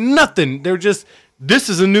prices or nothing. They're just, this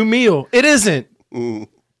is a new meal. It isn't. Cardi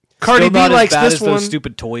Still B not likes as bad this as one. those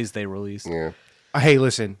stupid toys they released. Yeah. Hey,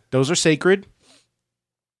 listen, those are sacred.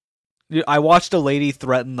 Dude, I watched a lady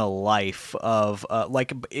threaten the life of,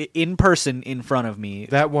 in person in front of me.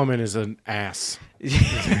 That woman is an ass.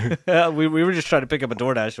 we were just trying to pick up a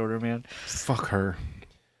DoorDash order, man. Fuck her.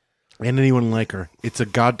 And anyone like her. It's a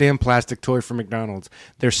goddamn plastic toy from McDonald's.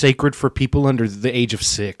 They're sacred for people under the age of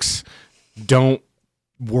 6. Don't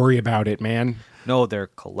worry about it, man. No, they're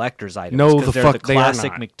collector's items. No, 'cause the they're fuck the they are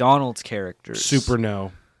classic not. McDonald's characters. Super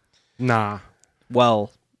no. Nah.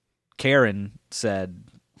 Well, Karen said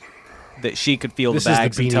that she could feel This the is the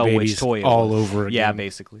bags and Beanie tell which Babies toy it all was. over Yeah, again.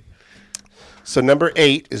 basically. So number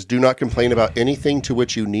 8 is do not complain about anything to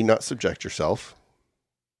which you need not subject yourself.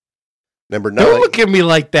 Number 9. Don't look at me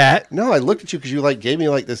like that. No, I looked at you because you gave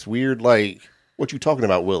me this weird what you talking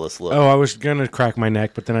about, Willis look. Oh, I was going to crack my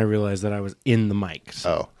neck, but then I realized that I was in the mic.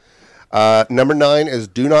 So Number 9 is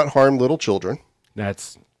do not harm little children.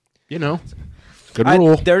 that's, good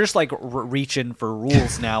rule. They're just reaching for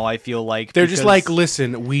rules now, I feel like. They're just like,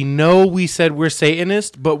 listen, we know we said we're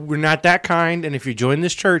Satanist, but we're not that kind. And if you join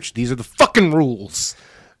this church, these are the fucking rules.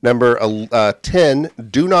 Number 10,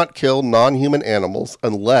 do not kill non-human animals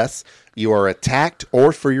unless you are attacked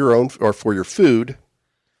or for your own or for your food.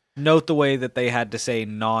 Note the way that they had to say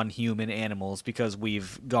non-human animals because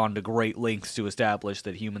we've gone to great lengths to establish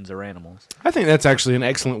that humans are animals. I think that's actually an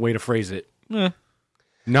excellent way to phrase it.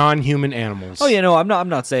 Non-human animals. Oh yeah, no, I'm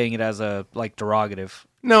not saying it as a derogative.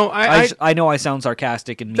 No, I know I sound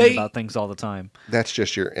sarcastic and mean about things all the time. That's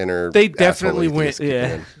just your inner. They definitely asshole went. atheist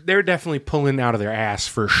kicking in. They're definitely pulling out of their ass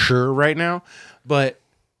for sure right now. But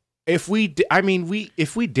if we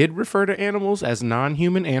did refer to animals as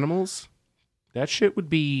non-human animals, that shit would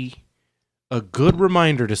be a good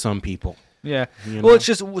reminder to some people. Yeah. You Well, know? it's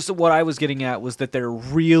just what I was getting at was that they're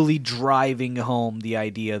really driving home the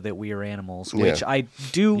idea that we are animals, which I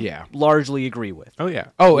do largely agree with. Oh yeah.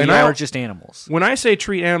 Oh, We and are just animals. when I say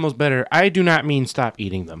treat animals better, I do not mean stop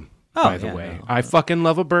eating them. Oh, by the yeah, way, no. I fucking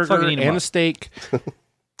love a burger Fucking eat 'em and up. a steak. And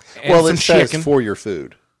Well, some it says chicken for your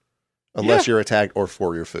food, unless you're attacked or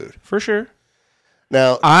for your food. for sure.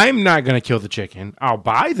 Now, I'm not gonna kill the chicken. I'll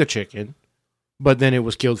buy the chicken, but then it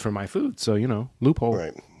was killed for my food. So loophole.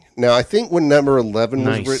 right now, I think when number 11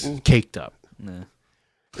 Nice, was written, caked up.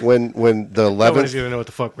 when the Nobody's 11th gonna know what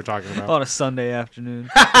the fuck we're talking about. On a Sunday afternoon.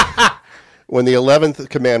 when the 11th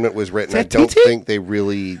commandment was written, I that don't TT? think they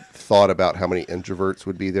really thought about how many introverts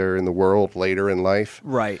would be there in the world later in life.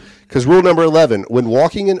 Right. Because rule number 11: when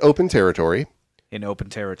walking in open territory, In open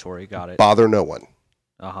territory. Got it. bother no one.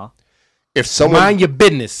 Uh-huh. If someone Mind your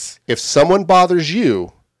business. if someone bothers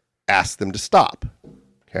you, ask them to stop.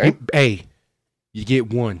 Okay. Hey, you get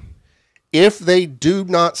one. If they do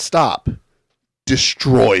not stop,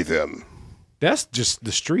 destroy them. That's just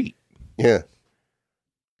the street. Yeah.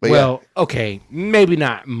 But Well, okay, maybe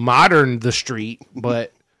not modern the street,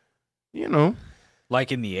 but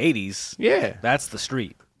Like in the 80s, yeah. that's the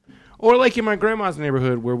street. Or like in my grandma's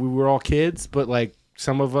neighborhood where we were all kids, but like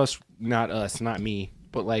some of us, not us, not me,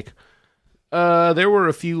 but like there were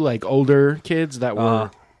a few like older kids that were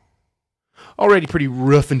already pretty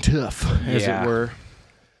rough and tough, as Yeah. it were.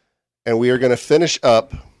 and we are going to finish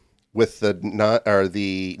up with the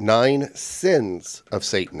 9 sins of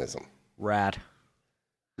Satanism. Rad.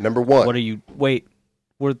 Number 1. What are you... Wait.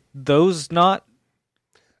 Were those not...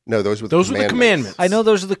 No, those were Those were the commandments. I know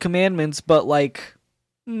those are the commandments, but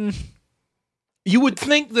You would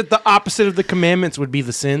think that the opposite of the commandments would be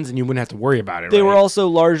the sins, and you wouldn't have to worry about it. they right? were also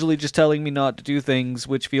largely just telling me not to do things,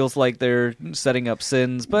 which feels like they're setting up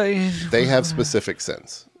sins, but... They have specific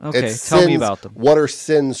sins. Okay, It's tell me sins- about them. What are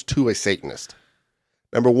sins to a Satanist?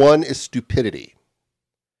 Number 1 is stupidity.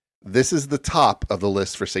 This is the top of the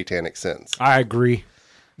list for satanic sins. I agree.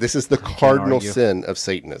 This is the cardinal argue. sin of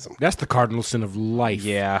Satanism. That's the cardinal sin of life.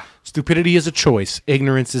 Yeah. Stupidity is a choice.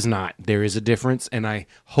 Ignorance is not. There is a difference, and I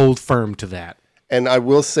hold firm to that. And I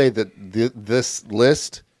will say that this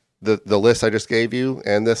list, the list I just gave you,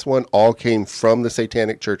 and this one all came from the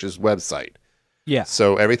Satanic Church's website. Yeah.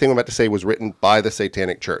 So everything I'm about to say was written by the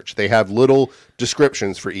Satanic Church. They have little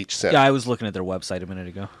descriptions for each sin. Yeah, I was looking at their website a minute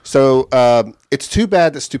ago. So it's too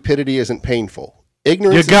bad that stupidity isn't painful.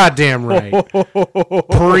 Ignorance You're goddamn right.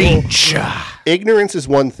 Preach. Ignorance is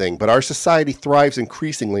one thing, but our society thrives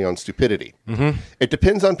increasingly on stupidity. Mm-hmm. It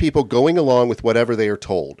depends on people going along with whatever they are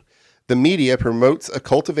told. The media promotes a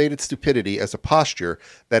cultivated stupidity as a posture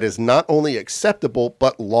that is not only acceptable,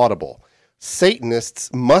 but laudable.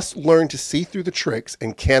 Satanists must learn to see through the tricks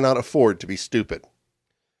and cannot afford to be stupid.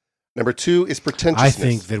 Number 2 is pretentiousness. I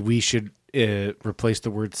think that we should replace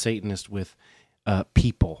the word Satanist with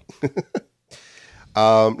people.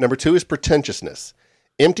 Number 2 is pretentiousness.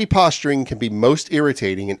 Empty posturing can be most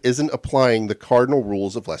irritating and isn't applying the cardinal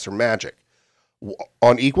rules of lesser magic.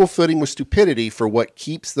 On equal footing with stupidity for what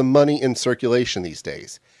keeps the money in circulation these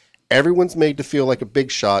days. Everyone's made to feel like a big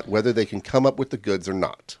shot, whether they can come up with the goods or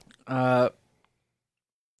not. A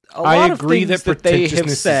I lot agree of that things that they have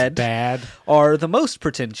pretentiousness said is bad. are the most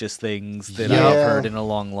pretentious things that Yeah. I've heard in a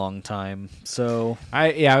long, long time. So,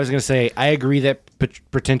 I was gonna say I agree that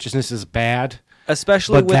pretentiousness is bad,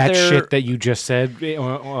 especially but with that their shit that you just said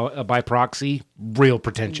by proxy, real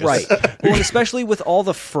pretentious. right, well, and especially with all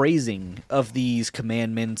the phrasing of these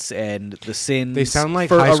commandments and the sins, They sound like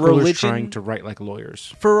for high a schoolers religion, trying to write like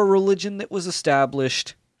lawyers. for a religion that was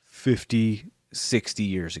established 50, 60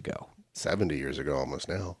 years ago. 70 years ago almost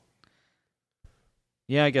now.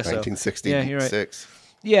 Yeah, I guess so. 1966. Yeah, you're right.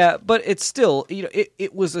 Yeah, but it's still,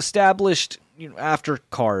 it was established after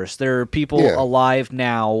cars. There are people Yeah. alive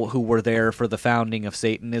now who were there for the founding of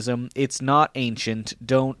Satanism. It's not ancient.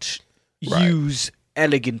 Don't Right. use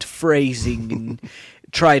elegant phrasing and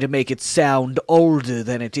try to make it sound older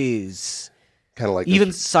than it is. Kind of like Even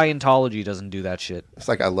Scientology doesn't do that shit. it's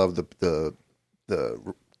like I love the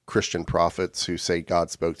Christian prophets who say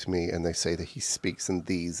God spoke to me, and they say that he speaks in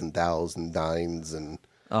these and thous and thines and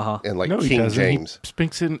like No, he King doesn't. James. He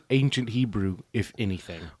speaks in ancient Hebrew, if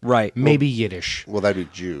anything. Right. Maybe Yiddish. Well,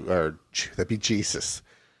 that'd be that'd be Jesus.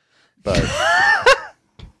 But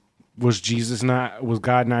Was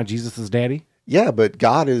God not Jesus' daddy? yeah, but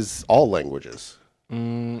God is all languages.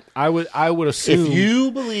 I would assume. If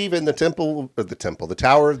you believe in the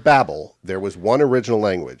Tower of Babel, there was one original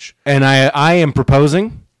language. And I am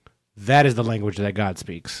proposing that is the language that God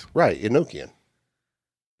speaks. Right, Enochian.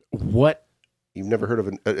 What? You've never heard of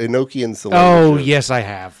Enochian's the Oh, language of- yes, I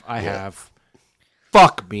have. I have.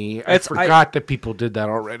 Fuck me. I forgot that people did that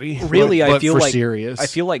already. Really, But I feel for like serious. I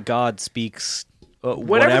feel like God speaks Whatever the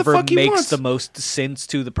whatever fuck he makes wants. the most sense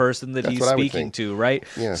to the person that That's he's what I would speaking think. to, right?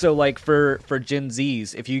 Yeah. So, like for Gen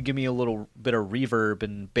Zs, if you give me a little bit of reverb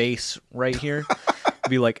and bass right here,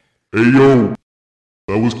 be like, Hey yo,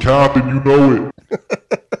 that was capping, you know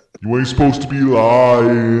it. You ain't supposed to be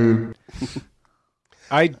lying.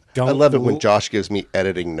 I don't. I love it when Josh gives me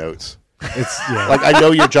editing notes. It's yeah. Like, I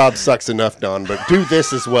know your job sucks enough, Don, but do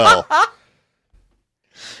this as well.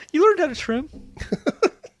 "You learned how to trim."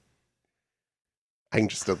 I can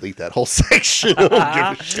just delete that whole section. I don't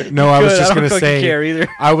give a shit. No, I was Good, just I don't gonna fucking say. care either.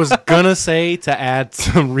 I was gonna say to add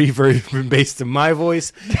some reverb and bass to my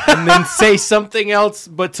voice, and then say something else,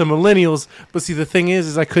 but to millennials. But see, the thing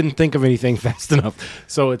is I couldn't think of anything fast enough,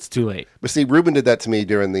 so it's too late. But see, Ruben did that to me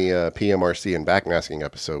during the PMRC and backmasking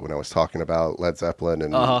episode when I was talking about Led Zeppelin.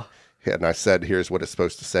 And I said, here's what it's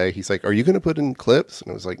supposed to say. He's like, are you going to put in clips? And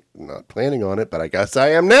I was like, not planning on it, but I guess I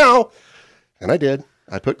am now. And I did.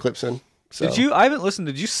 I put clips in. So. Did you? I haven't listened.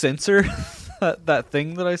 Did you censor that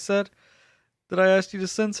thing that I said? That I asked you to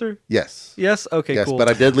censor? Yes. Yes. Okay. Yes, cool. but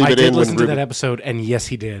I did leave I it did in when listen to Ruben. that episode, and yes,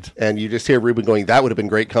 he did. And you just hear Ruben going, that would have been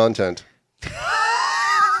great content.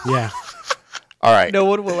 Yeah, All right. No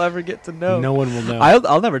one will ever get to know. no one will know.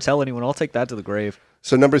 I'll never tell anyone. I'll take that to the grave.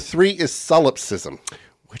 So number 3 is solipsism.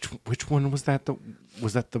 Which one was that?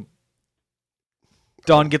 Was that the?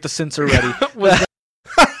 Don, get the censor ready.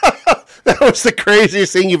 That was the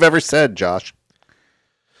craziest thing you've ever said, Josh.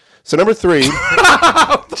 So number 3,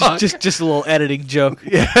 just a little editing joke.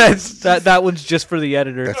 Yes, that one's just for the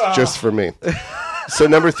editor. that's just for me. So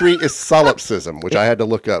number 3 is solipsism, which I had to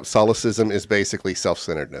look up. Solipsism is basically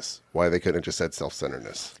self-centeredness. Why they couldn't have just said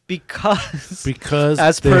Because Because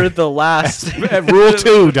as per the last rule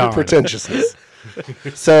 2, Don. Pretentiousness.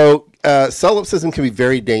 So, solipsism can be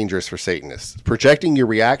very dangerous for Satanists. Projecting your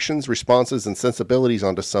reactions, responses, and sensibilities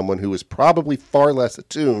onto someone who is probably far less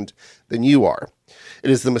attuned than you are. It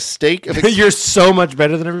is the mistake of... You're so much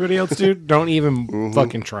better than everybody else, dude. Don't even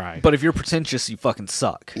fucking try. But if you're pretentious, you fucking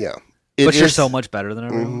suck. Yeah. But you're so much better than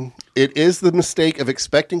everyone. It is the mistake of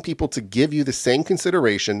expecting people to give you the same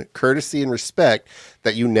consideration, courtesy, and respect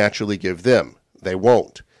that you naturally give them. They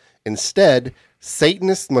won't. Instead,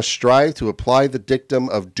 Satanists must strive to apply the dictum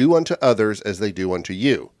of do unto others as they do unto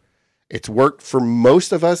you. It's worked for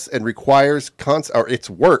most of us and requires constant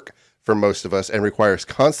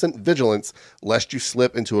vigilance lest you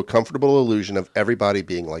slip into a comfortable illusion of everybody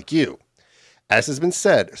being like you. As has been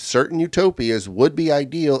said, certain utopias would be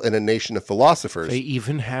ideal in a nation of philosophers. They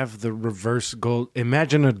even have the reverse gold.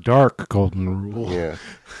 Imagine a dark golden rule. Yeah.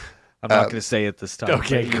 I'm not going to say it this time.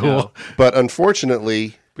 Okay, but you cool. know. But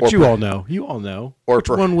unfortunately... But you all know. You all know. Or Which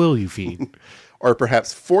one will you feed? Or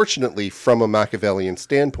perhaps fortunately, from a Machiavellian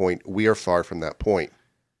standpoint, we are far from that point.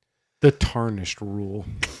 The tarnished rule.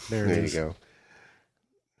 There There it you is. go.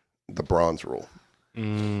 The bronze rule.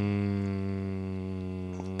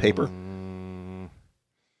 Paper.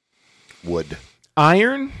 Wood.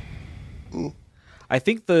 Iron? I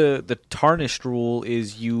think the tarnished rule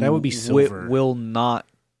is you That would be silver. will not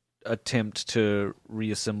attempt to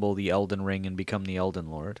reassemble the Elden Ring and become the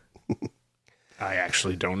Elden Lord. I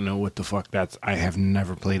actually don't know what the fuck that's. I have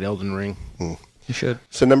never played Elden Ring. You should.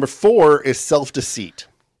 So number 4 is self-deceit.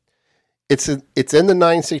 It's in the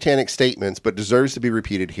 9 Satanic Statements, but deserves to be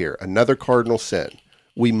repeated here. Another cardinal sin.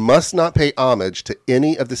 We must not pay homage to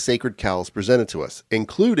any of the sacred cows presented to us,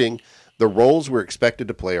 including the roles we're expected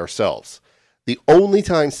to play ourselves. The only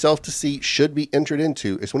time self-deceit should be entered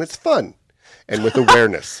into is when it's fun and with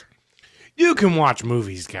awareness. You can watch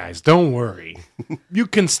movies, guys. Don't worry. You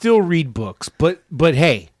can still read books, but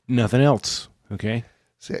hey, nothing else. Okay.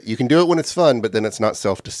 So you can do it when it's fun, but then it's not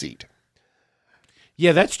self-deceit.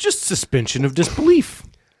 Yeah, that's just suspension of disbelief.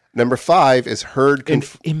 Number 5 is herd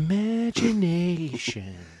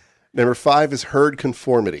Imagination. Number 5 is herd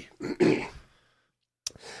conformity.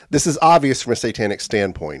 This is obvious from a satanic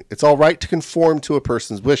standpoint. It's all right to conform to a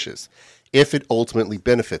person's wishes if it ultimately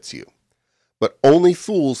benefits you. But only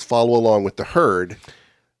fools follow along with the herd.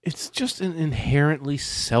 It's just an inherently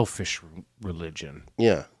selfish religion.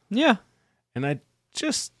 Yeah. Yeah. And I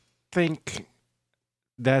just think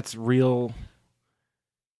that's real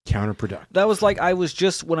counterproductive. That was like I was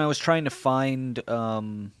just when I was trying to find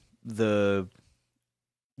the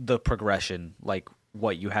progression, like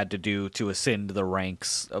what you had to do to ascend the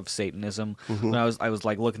ranks of Satanism. When I was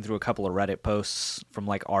like looking through a couple of Reddit posts from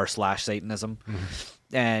like r/Satanism.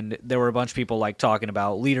 And there were a bunch of people like talking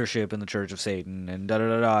about leadership in the Church of Satan and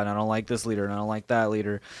da-da-da-da, and I don't like this leader and I don't like that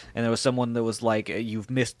leader. And there was someone that was like, you've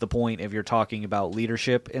missed the point if you're talking about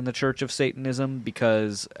leadership in the Church of Satanism,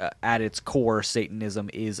 because at its core, Satanism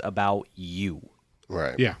is about you.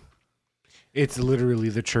 Right. Yeah. It's literally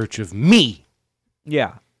the church of me.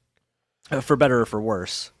 Yeah. For better or for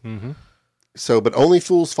worse. Mm-hmm. So, but only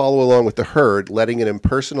fools follow along with the herd, letting an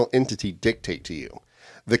impersonal entity dictate to you.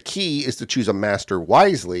 The key is to choose a master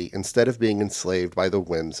wisely instead of being enslaved by the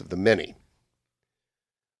whims of the many.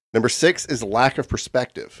 Number 6 is lack of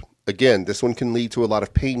perspective. Again, this one can lead to a lot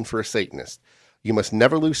of pain for a Satanist. You must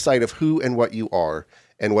never lose sight of who and what you are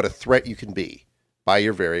and what a threat you can be by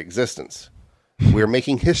your very existence. We're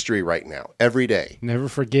making history right now, every day. Never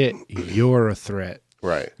forget, you're a threat.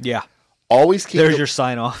 Right. Yeah. Always keep There's your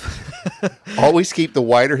sign off. always keep the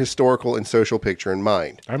wider historical and social picture in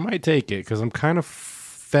mind. I might take it because I'm kind of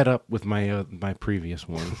fed up with my my previous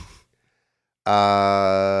one.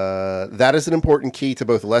 That is an important key to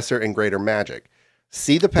both lesser and greater magic.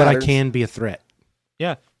 See the patterns. But I can be a threat.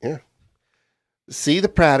 Yeah. Yeah. See the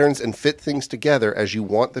patterns and fit things together as you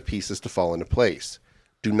want the pieces to fall into place.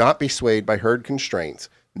 Do not be swayed by herd constraints.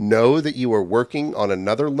 Know that you are working on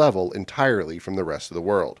another level entirely from the rest of the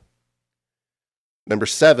world. Number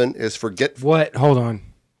 7 is forget. What? Hold on.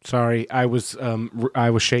 Sorry, I was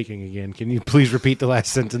shaking again. Can you please repeat the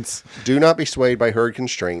last sentence? Do not be swayed by herd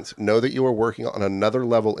constraints. Know that you are working on another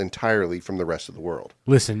level entirely from the rest of the world.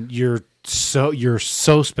 Listen, you're so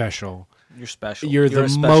special. You're special. You're the a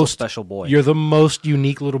special, most special boy. You're the most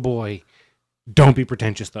unique little boy. Don't be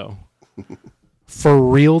pretentious though. For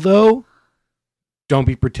real though, don't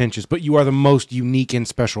be pretentious. But you are the most unique and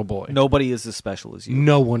special boy. Nobody is as special as you.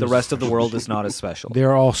 No one. The is rest of the special. world is not as special.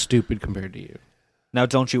 They're all stupid compared to you. Now,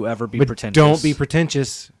 don't you ever be But pretentious. don't be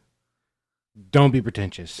pretentious. Don't be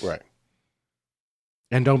pretentious. Right.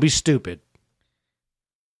 And don't be stupid.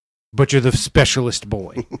 But you're the specialist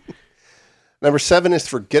boy. Number 7 is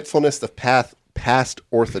forgetfulness of past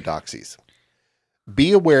orthodoxies.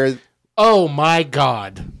 Be aware. Oh my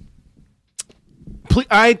God.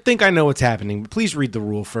 I think I know what's happening. Please read the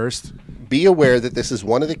rule first. Be aware that this is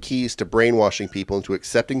one of the keys to brainwashing people into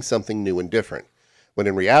accepting something new and different, when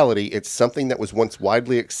in reality, it's something that was once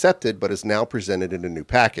widely accepted but is now presented in a new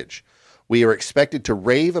package. We are expected to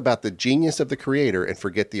rave about the genius of the creator and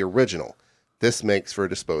forget the original. This makes for a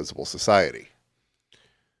disposable society.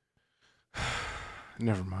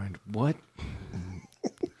 Never mind. What?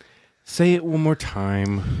 Say it one more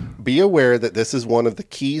time. Be aware that this is one of the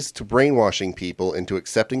keys to brainwashing people into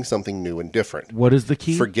accepting something new and different. What is the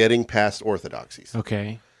key? Forgetting past orthodoxies.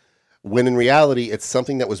 Okay. When in reality, it's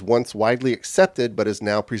something that was once widely accepted but is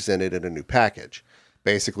now presented in a new package.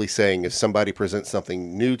 Basically saying if somebody presents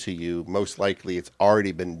something new to you, most likely it's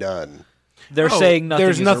already been done. They're saying nothing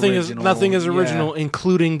there's is nothing original. nothing is original,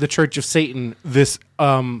 including the Church of Satan, this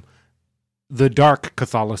the dark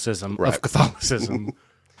Catholicism Right. of Catholicism.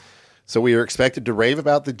 So we are expected to rave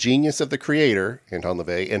about the genius of the creator, Anton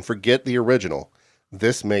LaVey, and forget the original.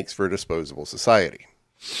 This makes for a disposable society.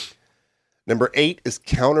 Number 8 is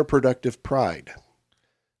counterproductive pride.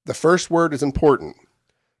 The first word is important.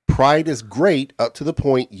 Pride is great up to the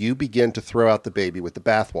point you begin to throw out the baby with the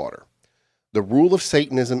bathwater. The rule of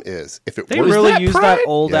Satanism is, if it They works... really that use pride? that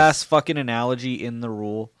old Yes. ass fucking analogy in the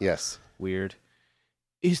rule. Yes. Weird.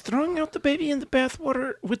 Is throwing out the baby in the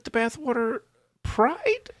bathwater with the bathwater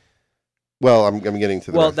pride? Well, I'm getting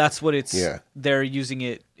to the... Well, that's what it's. Yeah. They're using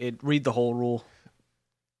it. Read the whole rule.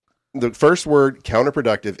 The first word,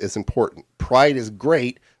 counterproductive, is important. Pride is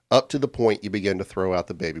great up to the point you begin to throw out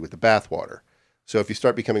the baby with the bathwater. So if you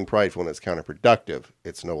start becoming prideful and it's counterproductive,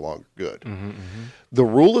 it's no longer good. The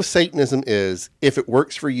rule of Satanism is, if it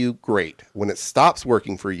works for you, great. When it stops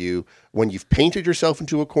working for you, when you've painted yourself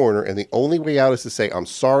into a corner and the only way out is to say, I'm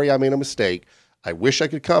sorry I made a mistake, I wish I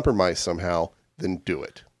could compromise somehow, then do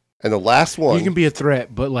it. And the last one... You can be a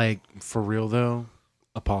threat, but like for real though,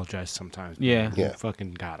 apologize sometimes. Yeah. You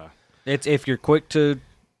fucking gotta. It's if you're quick to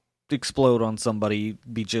explode on somebody,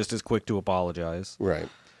 be just as quick to apologize Right.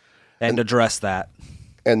 and address that.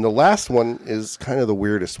 And the last one is kind of the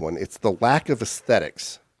weirdest one. It's the lack of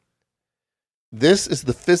aesthetics. This is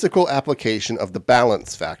the physical application of the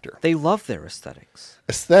balance factor. They love their aesthetics.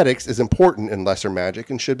 Aesthetics is important in lesser magic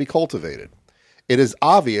and should be cultivated. It is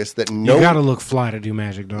obvious that You gotta look fly to do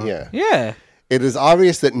magic, dog. Yeah. Yeah. It is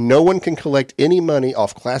obvious that no one can collect any money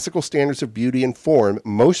off classical standards of beauty and form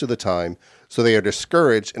most of the time, so they are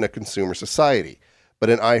discouraged in a consumer society. But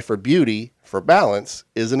an eye for beauty, for balance,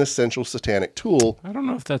 is an essential satanic tool. I don't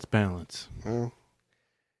know if that's balance.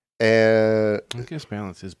 And I guess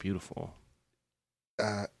balance is beautiful.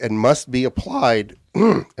 and must be applied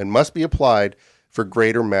for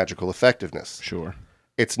greater magical effectiveness. Sure.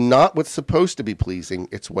 It's not what's supposed to be pleasing,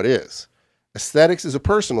 it's what is. Aesthetics is a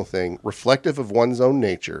personal thing, reflective of one's own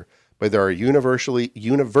nature, but there are universally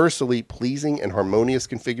pleasing and harmonious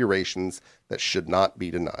configurations that should not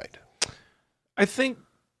be denied. I think,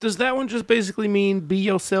 does that one just basically mean be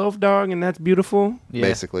yourself, dog, and that's beautiful? Yeah.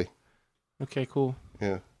 Basically. Okay, cool.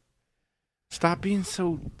 Yeah. Stop being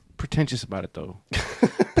so pretentious about it, though.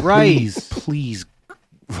 Right. Please,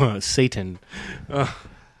 Satan.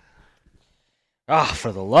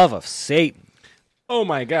 For the love of Satan. Oh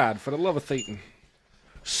my God, for the love of Satan.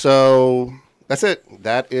 So that's it.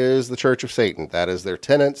 That is the Church of Satan. That is their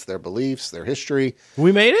tenets, their beliefs, their history.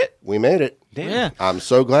 We made it? We made it. Damn. Yeah. I'm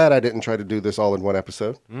so glad I didn't try to do this all in one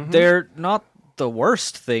episode. They're not the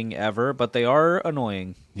worst thing ever, but they are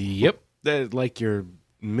annoying. Yep. They're like your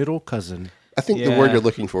middle cousin. I think the word Yeah. you're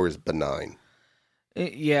looking for is benign.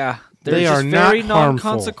 Yeah. They're They just are not very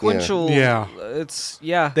harmful. non-consequential. Yeah. It's,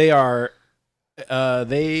 yeah. They are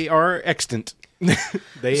extant.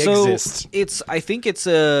 They exist. I think it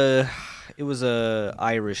was a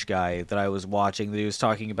Irish guy that I was watching that he was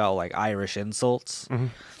talking about like Irish insults,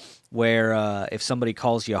 where if somebody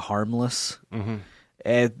calls you harmless,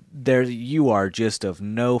 there you are just of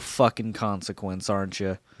no fucking consequence, aren't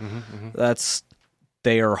you?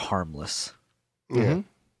 They are harmless. Yeah.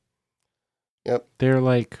 Yep. They're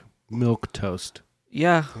like milk toast.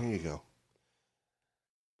 Yeah. There you go.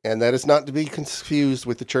 And that is not to be confused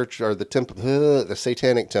with the church or the temple, the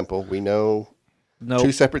Satanic Temple. We know No,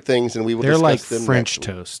 two separate things, and we will They're discuss like them French next.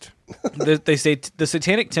 toast. they say the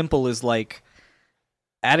Satanic Temple is like,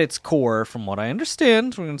 at its core, from what I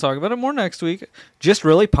understand, we're going to talk about it more next week, just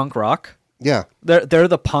really punk rock. Yeah. They're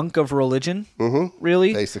the punk of religion,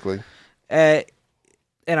 really. Basically.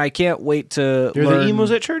 And I can't wait to They're learn. the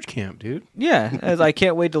emos at church camp, dude. Yeah, as I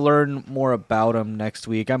can't wait to learn more about them next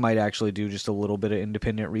week. I might actually do just a little bit of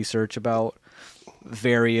independent research about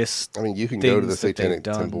various. I mean, you can go to the things that they've Satanic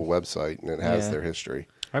done. Temple website, and it has Yeah. their history.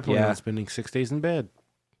 I plan Yeah. on spending 6 days in bed.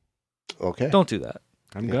 Okay. Don't do that.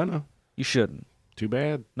 I'm gonna. You shouldn't. Too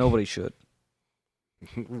bad. Nobody should.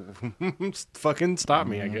 Fucking stop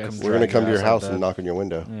me, I Mm, guess. come We're going to drag come to your your ass out house of and bed. knock on your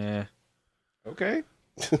window. Yeah. Okay.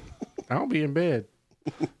 I'll be in bed.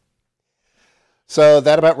 So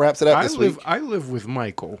that about wraps it up I this live. week. I live with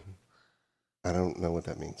Michael. I don't know what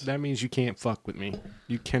that means. That means you can't fuck with me.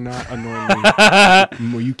 You cannot annoy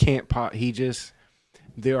me. You can't pot. He just.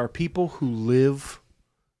 There are people who live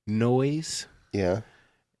noise, Yeah.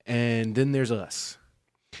 and then there's us.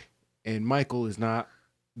 And Michael is not.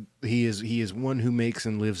 He is one who makes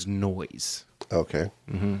and lives noise. Okay.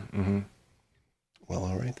 Mm-hmm. Well,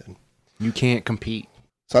 all right then. You can't compete.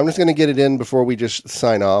 So I'm just going to get it in before we just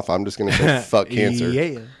sign off. I'm just going to say fuck cancer.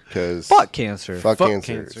 Yeah. Because Fuck cancer. fuck Fuck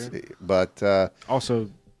cancer. cancer. But Also,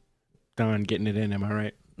 Don getting it in. Am I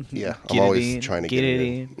right? yeah, Get I'm it always in, trying to get get it it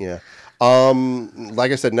in. Yeah.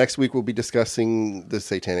 Like I said, next week we'll be discussing the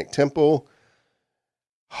Satanic Temple.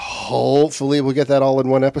 Hopefully we'll get that all in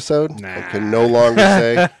one episode. I can no longer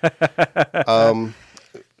say.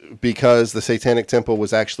 Because the Satanic Temple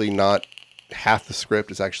was actually not half the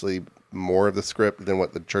script. It's actually more of the script than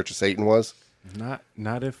what the Church of Satan was.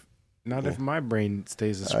 Not if my brain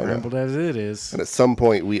stays as I know. scrambled as it is. And at some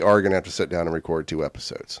point we are going to have to sit down and record 2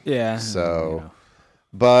 episodes. Yeah. So,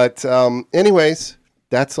 but anyways,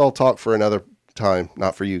 that's all talk for another time,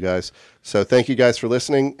 not for you guys. So thank you guys for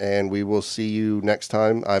listening, and we will see you next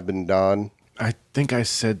time. I've been Don. I think I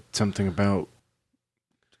said something about.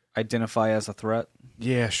 Identify as a threat.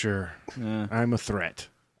 Yeah, sure. Yeah. I'm a threat.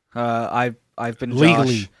 I've been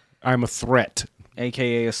Legally, Josh, I'm a threat.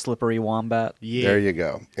 aka a slippery wombat. Yeah. There you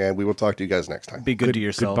go. And we will talk to you guys next time. Be good to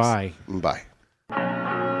yourselves. Goodbye. Bye.